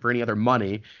didn't ask her for any other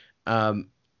money.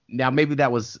 Now, maybe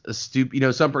that was a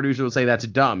stupid, some producers would say that's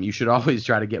dumb. You should always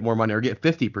try to get more money or get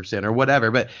 50% or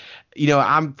whatever. But,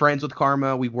 I'm friends with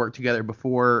Karma. We've worked together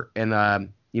before. And,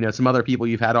 some other people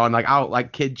you've had on,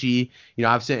 like Kid G,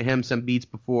 I've sent him some beats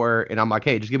before. And I'm like,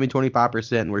 hey, just give me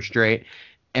 25% and we're straight.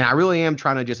 And I really am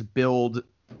trying to just build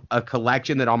a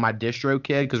collection that on my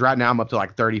DistroKid, because right now I'm up to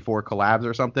like 34 collabs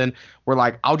or something, where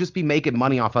like I'll just be making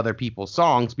money off other people's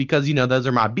songs because, those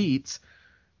are my beats.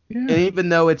 Yeah. And even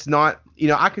though it's not,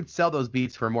 I could sell those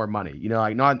beats for more money,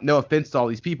 like not, no offense to all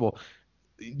these people.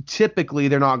 Typically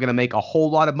they're not going to make a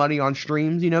whole lot of money on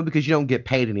streams, because you don't get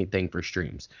paid anything for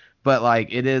streams. But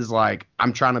like it is like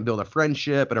I'm trying to build a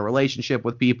friendship and a relationship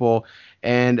with people.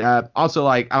 And also,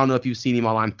 like, I don't know if you've seen him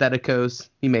online, Thedicos.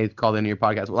 He may have called into your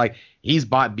podcast, but like he's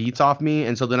bought beats off me.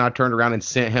 And so then I turned around and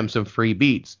sent him some free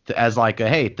beats as like a,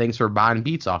 hey, thanks for buying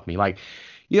beats off me. Like,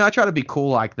 I try to be cool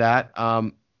like that.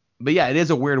 But yeah, it is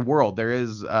a weird world. There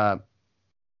is like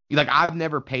I've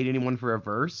never paid anyone for a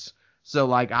verse. So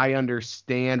like I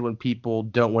understand when people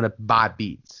don't want to buy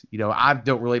beats. I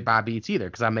don't really buy beats either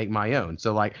because I make my own.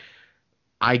 So like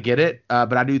I get it,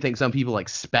 but I do think some people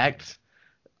expect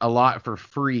a lot for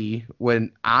free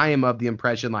when I am of the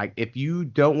impression like if you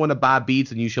don't want to buy beats,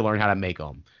 then you should learn how to make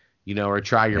them. Or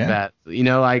try your best,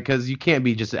 like, because you can't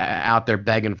be just out there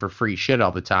begging for free shit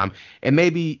all the time. And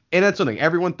that's something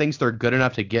everyone thinks they're good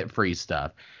enough to get free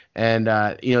stuff. And,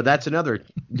 that's another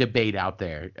debate out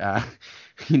there.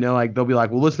 Like they'll be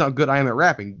like, well, listen how good I am at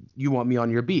rapping. You want me on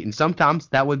your beat. And sometimes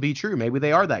that would be true. Maybe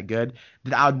they are that good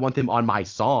that I would want them on my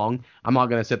song. I'm not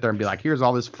going to sit there and be like, here's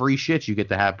all this free shit you get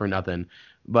to have for nothing.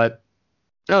 But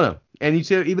I don't know. And you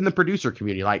see even the producer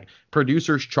community, like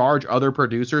producers charge other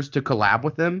producers to collab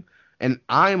with them. And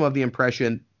I am of the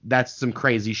impression that's some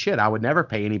crazy shit. I would never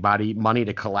pay anybody money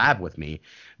to collab with me.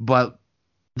 But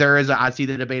I see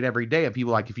the debate every day of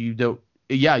people like, if you don't,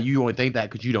 you only think that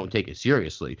because you don't take it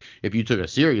seriously. If you took it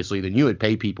seriously, then you would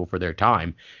pay people for their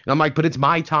time. And I'm like, but it's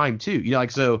my time too.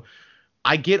 Like, so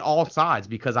I get all sides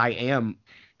because I am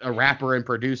a rapper and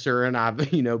producer and I've,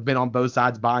 been on both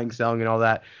sides buying, selling and all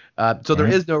that. So there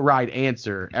is no right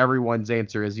answer. Everyone's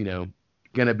answer is, going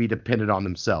to be dependent on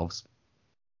themselves.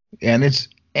 And it's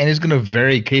going to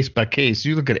vary case by case.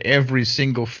 You look at every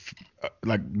single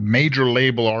like major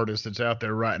label artist that's out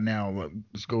there right now.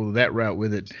 Let's go that route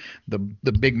with it. The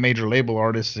big major label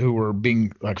artists who are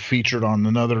being like featured on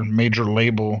another major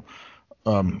label,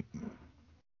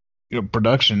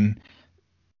 production.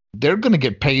 They're going to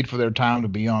get paid for their time to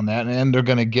be on that, and they're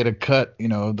going to get a cut,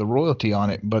 the royalty on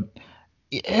it. But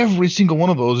every single one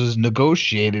of those is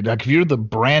negotiated. Like if you're the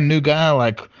brand new guy,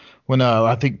 like when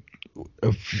I think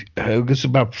I guess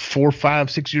about 4,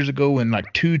 5, 6 years ago when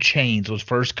like 2 Chainz was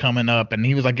first coming up and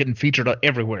he was like getting featured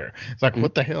everywhere. It's like,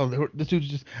 what the hell? This dude's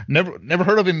just never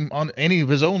heard of him on any of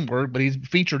his own work, but he's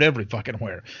featured every fucking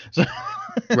where. So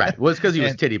right. Well, it's because he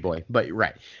was Titty Boy, but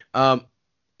right.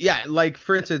 Yeah, like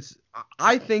for instance,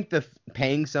 I think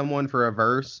paying someone for a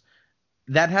verse,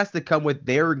 that has to come with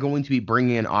they're going to be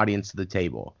bringing an audience to the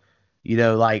table.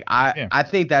 Like I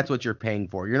think that's what you're paying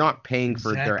for. You're not paying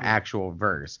for their actual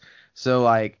verse. So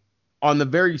like on the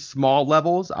very small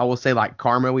levels, I will say like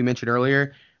Karma we mentioned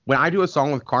earlier, when I do a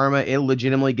song with Karma, it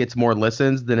legitimately gets more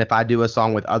listens than if I do a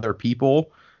song with other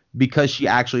people because she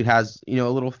actually has, a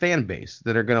little fan base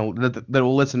that are that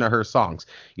will listen to her songs.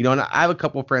 And I have a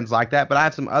couple of friends like that, but I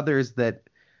have some others that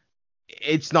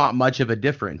it's not much of a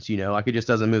difference, like it just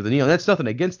doesn't move the needle. And that's nothing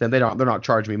against them. They're not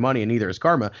charging me money, and neither is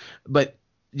Karma. But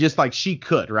just like she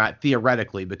could, right?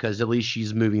 Theoretically, because at least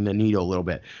she's moving the needle a little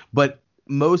bit. But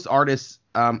most artists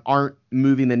aren't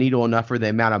moving the needle enough for the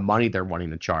amount of money they're wanting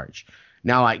to charge.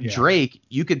 Now, like Drake,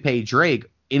 you could pay Drake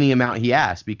any amount he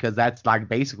asks because that's like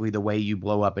basically the way you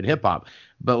blow up in hip hop.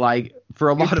 But like for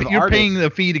a lot of artists, you're paying the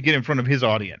fee to get in front of his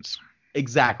audience.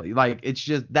 Exactly. Like it's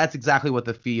just that's exactly what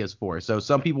the fee is for. So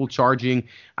some people charging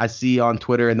I see on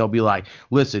Twitter and they'll be like,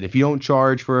 listen, if you don't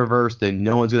charge for a verse, then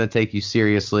no one's going to take you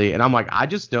seriously. And I'm like, I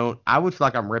just don't. I would feel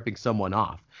like I'm ripping someone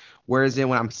off. Whereas then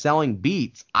when I'm selling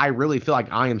beats, I really feel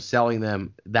like I am selling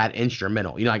them that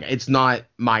instrumental. Like it's not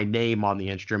my name on the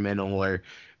instrumental or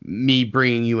me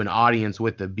bringing you an audience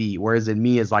with the beat. Whereas in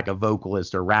me as like a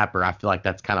vocalist or rapper, I feel like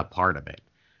that's kind of part of it.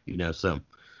 So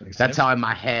that's how in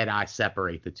my head I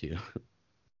separate the two.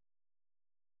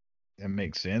 That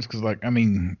makes sense because, like, I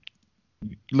mean,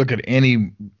 look at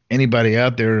anybody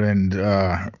out there, and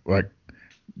like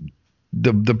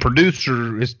the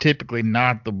producer is typically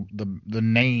not the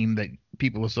name that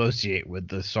people associate with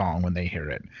the song when they hear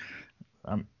it.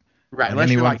 Right, unless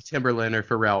you're like Timberland or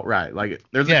Pharrell. Right, like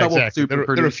there's a couple of super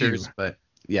producers, but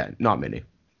yeah, not many.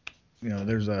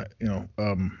 There's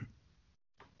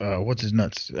what's his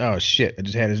nuts? Oh shit! I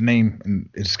just had his name and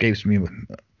it escapes me.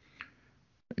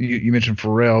 You mentioned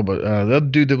Pharrell, but the other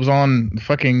dude that was on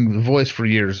fucking The Voice for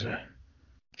years,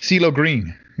 CeeLo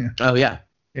Green. Yeah. Oh yeah,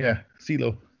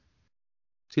 CeeLo.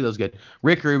 CeeLo's good.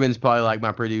 Rick Rubin's probably like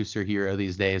my producer hero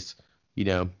these days.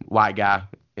 White guy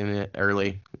in it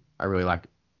early. I really like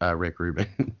Rick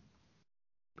Rubin.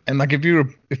 And like if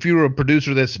you're a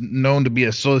producer that's known to be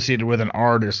associated with an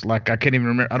artist, like I can't even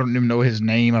remember, I don't even know his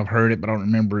name. I've heard it, but I don't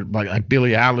remember it. Like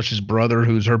Billie Eilish's brother,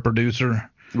 who's her producer.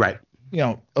 Right.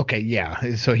 Okay,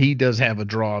 yeah. So he does have a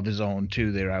draw of his own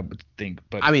too there, I would think.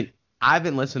 But I mean, I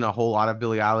haven't listened to a whole lot of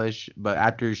Billie Eilish, but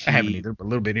after I haven't either, but a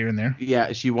little bit here and there.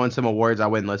 Yeah, she won some awards, I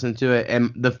went and listened to it.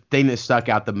 And the thing that stuck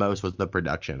out the most was the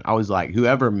production. I was like,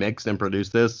 whoever mixed and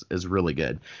produced this is really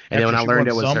good. And then when I learned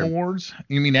it was some awards,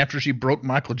 you mean after she broke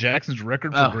Michael Jackson's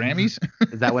record for Grammys?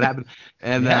 Is that what happened?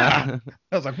 And I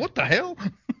was like, what the hell?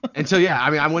 And so, yeah,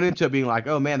 I mean, I went into it being like,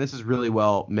 oh, man, this is really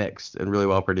well mixed and really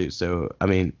well produced. So, I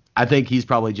mean, I think he's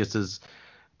probably just as,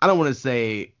 I don't want to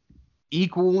say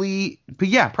equally, but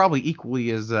yeah, probably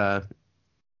equally as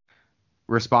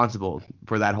responsible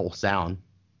for that whole sound,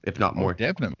 if not more.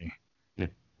 Definitely. Yeah.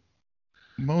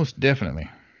 Most definitely.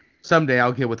 Someday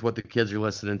I'll get with what the kids are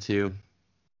listening to.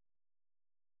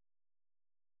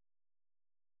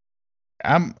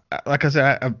 I'm like I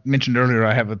said, I mentioned earlier,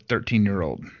 I have a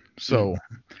 13-year-old, so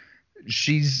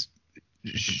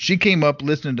she came up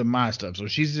listening to my stuff. So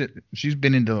she's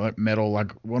been into like metal.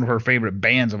 Like one of her favorite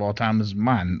bands of all time is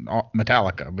mine,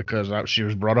 Metallica, because she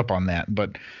was brought up on that.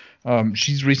 But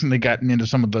she's recently gotten into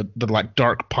some of the like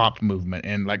dark pop movement,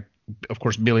 and like of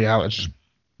course Billie Eilish.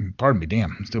 Pardon me,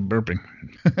 damn, I'm still burping.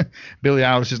 Billie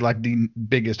Eilish is like the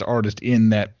biggest artist in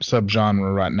that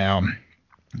subgenre right now.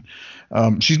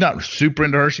 She's not super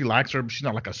into her. She likes her, but she's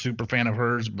not like a super fan of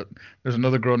hers. But there's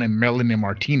another girl named Melanie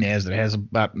Martinez that has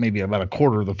maybe about a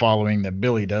quarter of the following that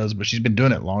Billy does, but she's been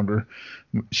doing it longer.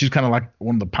 She's kind of like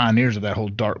one of the pioneers of that whole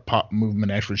dark pop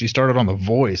movement. Actually, she started on The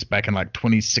Voice back in like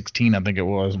 2016, I think it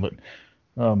was. But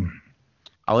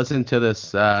I listened to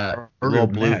this little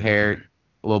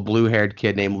blue-haired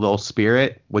kid named Lil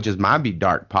Spirit, which might be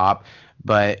dark pop,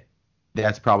 but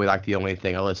that's probably like the only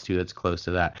thing I listen to that's close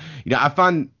to that.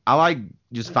 I like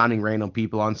just finding random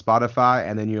people on Spotify,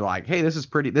 and then you're like, hey, this is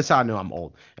pretty. This is how I know I'm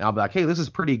old. And I'll be like, hey, this is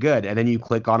pretty good. And then you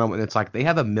click on them, and it's like they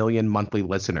have 1 million monthly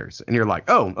listeners, and you're like,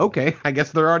 oh, okay, I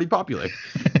guess they're already popular.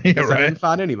 Yeah, right. I didn't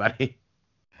find anybody.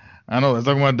 I know. It's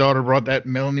like my daughter brought that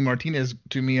Melanie Martinez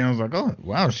to me, and I was like, oh,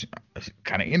 wow, she's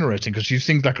kind of interesting because she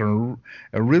sings like a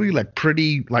really like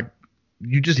pretty like.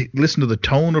 You just listen to the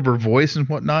tone of her voice and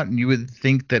whatnot, and you would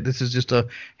think that this is just a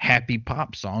happy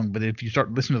pop song. But if you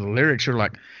start listening to the lyrics, you're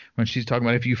like, when she's talking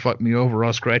about if you fuck me over,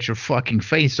 I'll scratch your fucking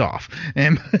face off.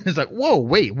 And it's like, whoa,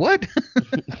 wait, what?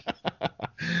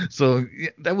 So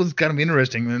yeah, that was kind of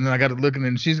interesting. And then I got to looking,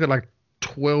 and she's got like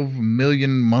 12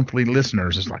 million monthly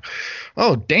listeners. It's like,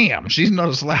 oh, damn, she's not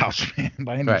a slouch, man,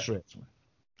 by any stretch.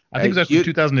 I think that's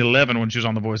 2011 when she was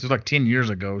on The Voice. It was like 10 years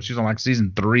ago. She was on like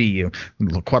season 3,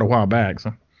 quite a while back.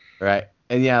 So. Right.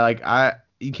 And yeah, like I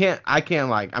can't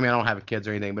like, I mean, I don't have kids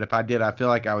or anything, but if I did, I feel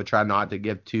like I would try not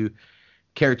to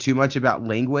care too much about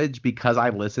language because I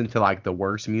listened to like the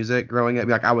worst music growing up.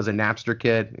 Like I was a Napster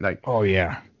kid. Like, oh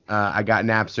yeah. I got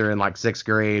Napster in like 6th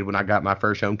grade when I got my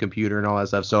first home computer and all that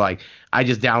stuff. So like I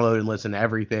just downloaded and listened to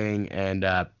everything. And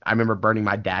I remember burning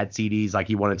my dad's CDs. Like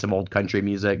he wanted some old country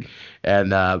music.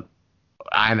 And I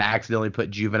accidentally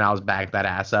put Juvenile's Back That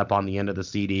Ass Up on the end of the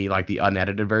CD, like the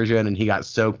unedited version. And he got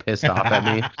so pissed off at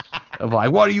me of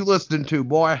like, what are you listening to,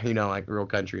 boy? You know, like real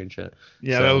country and shit.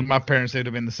 Yeah, so, that was my parents. They'd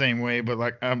have been the same way. But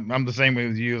like I'm the same way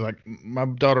with you. Like my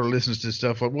daughter listens to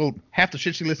stuff. Like, well, half the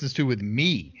shit she listens to with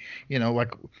me, you know,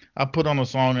 like I put on a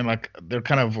song and like they're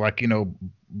kind of like, you know,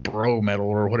 bro metal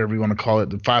or whatever you want to call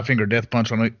it. The Five Finger Death Punch.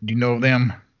 Do you know of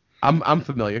them? I'm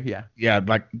familiar. Yeah. Yeah.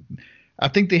 Like I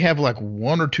think they have like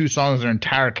 1 or 2 songs in their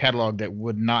entire catalog that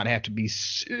would not have to be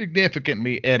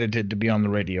significantly edited to be on the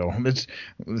radio.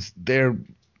 They're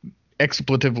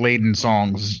expletive-laden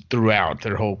songs throughout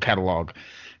their whole catalog.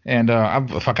 And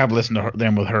I've listened to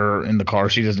them with her in the car.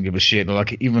 She doesn't give a shit.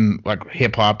 Like even like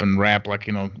hip hop and rap, like,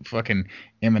 you know, fucking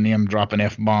Eminem dropping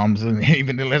F-bombs, and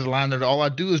even there's a line that all I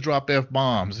do is drop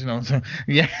F-bombs. You know, so,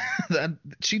 yeah,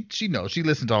 she knows. She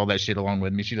listens to all that shit along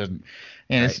with me. She doesn't,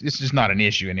 and right. It's just not an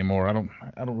issue anymore. I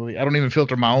don't even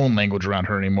filter my own language around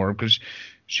her anymore because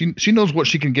she knows what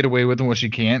she can get away with and what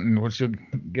she can't, and what she'll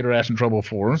get her ass in trouble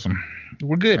for. So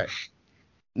we're good. Right.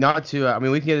 Not to, I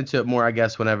mean, we can get into it more, I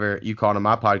guess, whenever you call on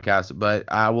my podcast, but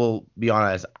I will be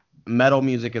honest, metal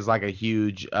music is like a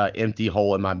huge empty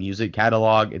hole in my music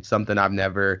catalog. It's something I've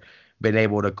never been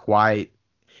able to quite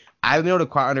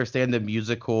understand the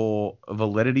musical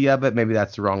validity of it. Maybe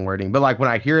that's the wrong wording, but like when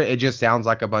I hear it just sounds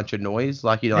like a bunch of noise,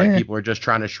 like, you know, like people are just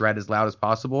trying to shred as loud as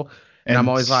possible. And I'm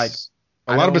always like,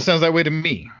 a lot of it sounds that way to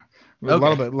me. A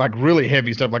lot of it, like really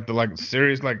heavy stuff, like the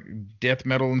serious like death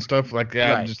metal and stuff like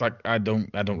that. Right. Just like I don't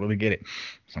really get it.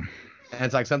 So. And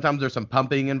it's like sometimes there's some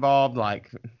pumping involved, like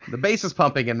the bass is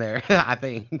pumping in there, I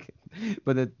think.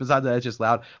 But besides that, it's just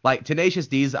loud. Like Tenacious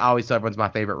D's, I always tell everyone's my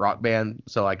favorite rock band.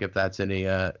 So like if that's any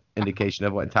indication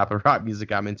of what type of rock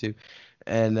music I'm into,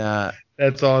 and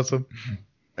that's awesome.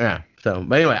 Yeah. So,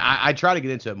 but anyway, I try to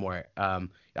get into it more.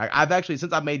 I've actually,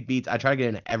 since I've made beats, I try to get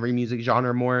into every music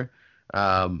genre more.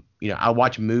 I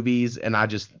watch movies and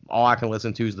all I can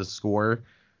listen to is the score,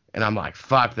 and I'm like,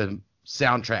 fuck, the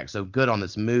soundtrack's so good on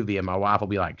this movie, and my wife will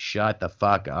be like, shut the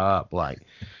fuck up, like,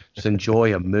 just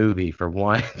enjoy a movie for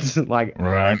once. Like,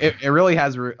 right. It really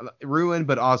has ruined,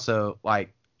 but also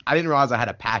like I didn't realize I had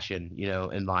a passion,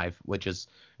 in life, which is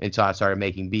until I started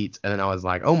making beats, and then I was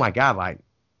like, oh my god, like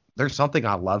there's something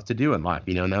I love to do in life,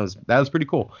 and that was pretty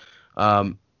cool.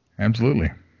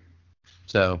 Absolutely.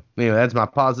 So, that's my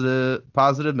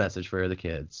positive message for the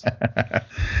kids.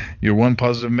 Your one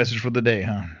positive message for the day,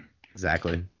 huh?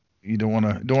 Exactly. You don't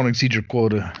want to exceed your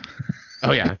quota.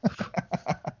 Oh yeah.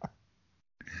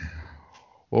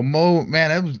 Well, Mo,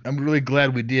 man, I'm really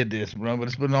glad we did this, bro. But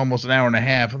it's been almost an hour and a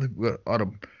half. I think we ought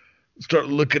to start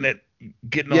looking at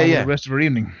getting on with the rest of our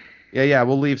evening. Yeah.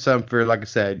 We'll leave some for, like I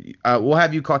said, we'll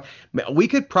have you call. We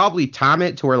could probably time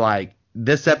it to where like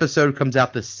this episode comes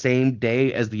out the same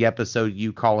day as the episode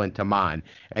you call into mine,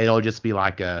 and it'll just be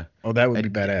like that would be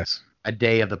badass. A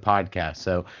day of the podcast.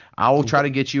 So I will try to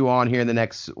get you on here in the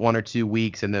next 1 or 2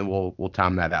 weeks, and then we'll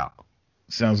time that out.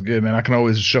 Sounds good, man. I can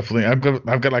always shuffle it. I've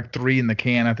got like 3 in the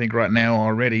can, I think, right now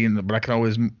already, but I can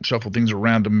always shuffle things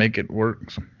around to make it work.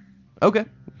 So. Okay.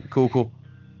 Cool. All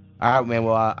right, man.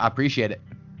 Well, I appreciate it.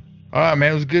 All right,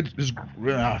 man. It was good.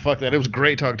 Fuck that. It was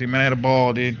great talking to you, man. I had a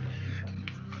ball, dude.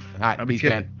 All right, peace,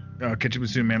 man. I'll catch you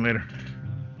soon, man. Later.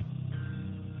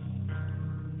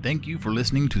 Thank you for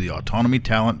listening to the Autonomy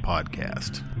Talent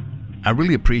Podcast. I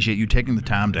really appreciate you taking the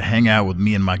time to hang out with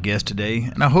me and my guest today,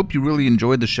 and I hope you really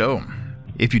enjoyed the show.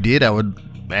 If you did, I would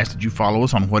ask that you follow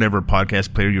us on whatever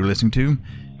podcast player you're listening to,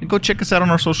 and go check us out on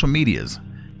our social medias.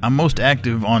 I'm most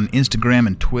active on Instagram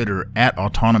and Twitter at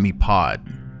AutonomyPod.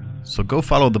 So go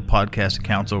follow the podcast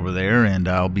accounts over there, and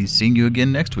I'll be seeing you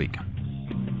again next week.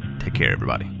 Take care,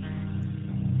 everybody.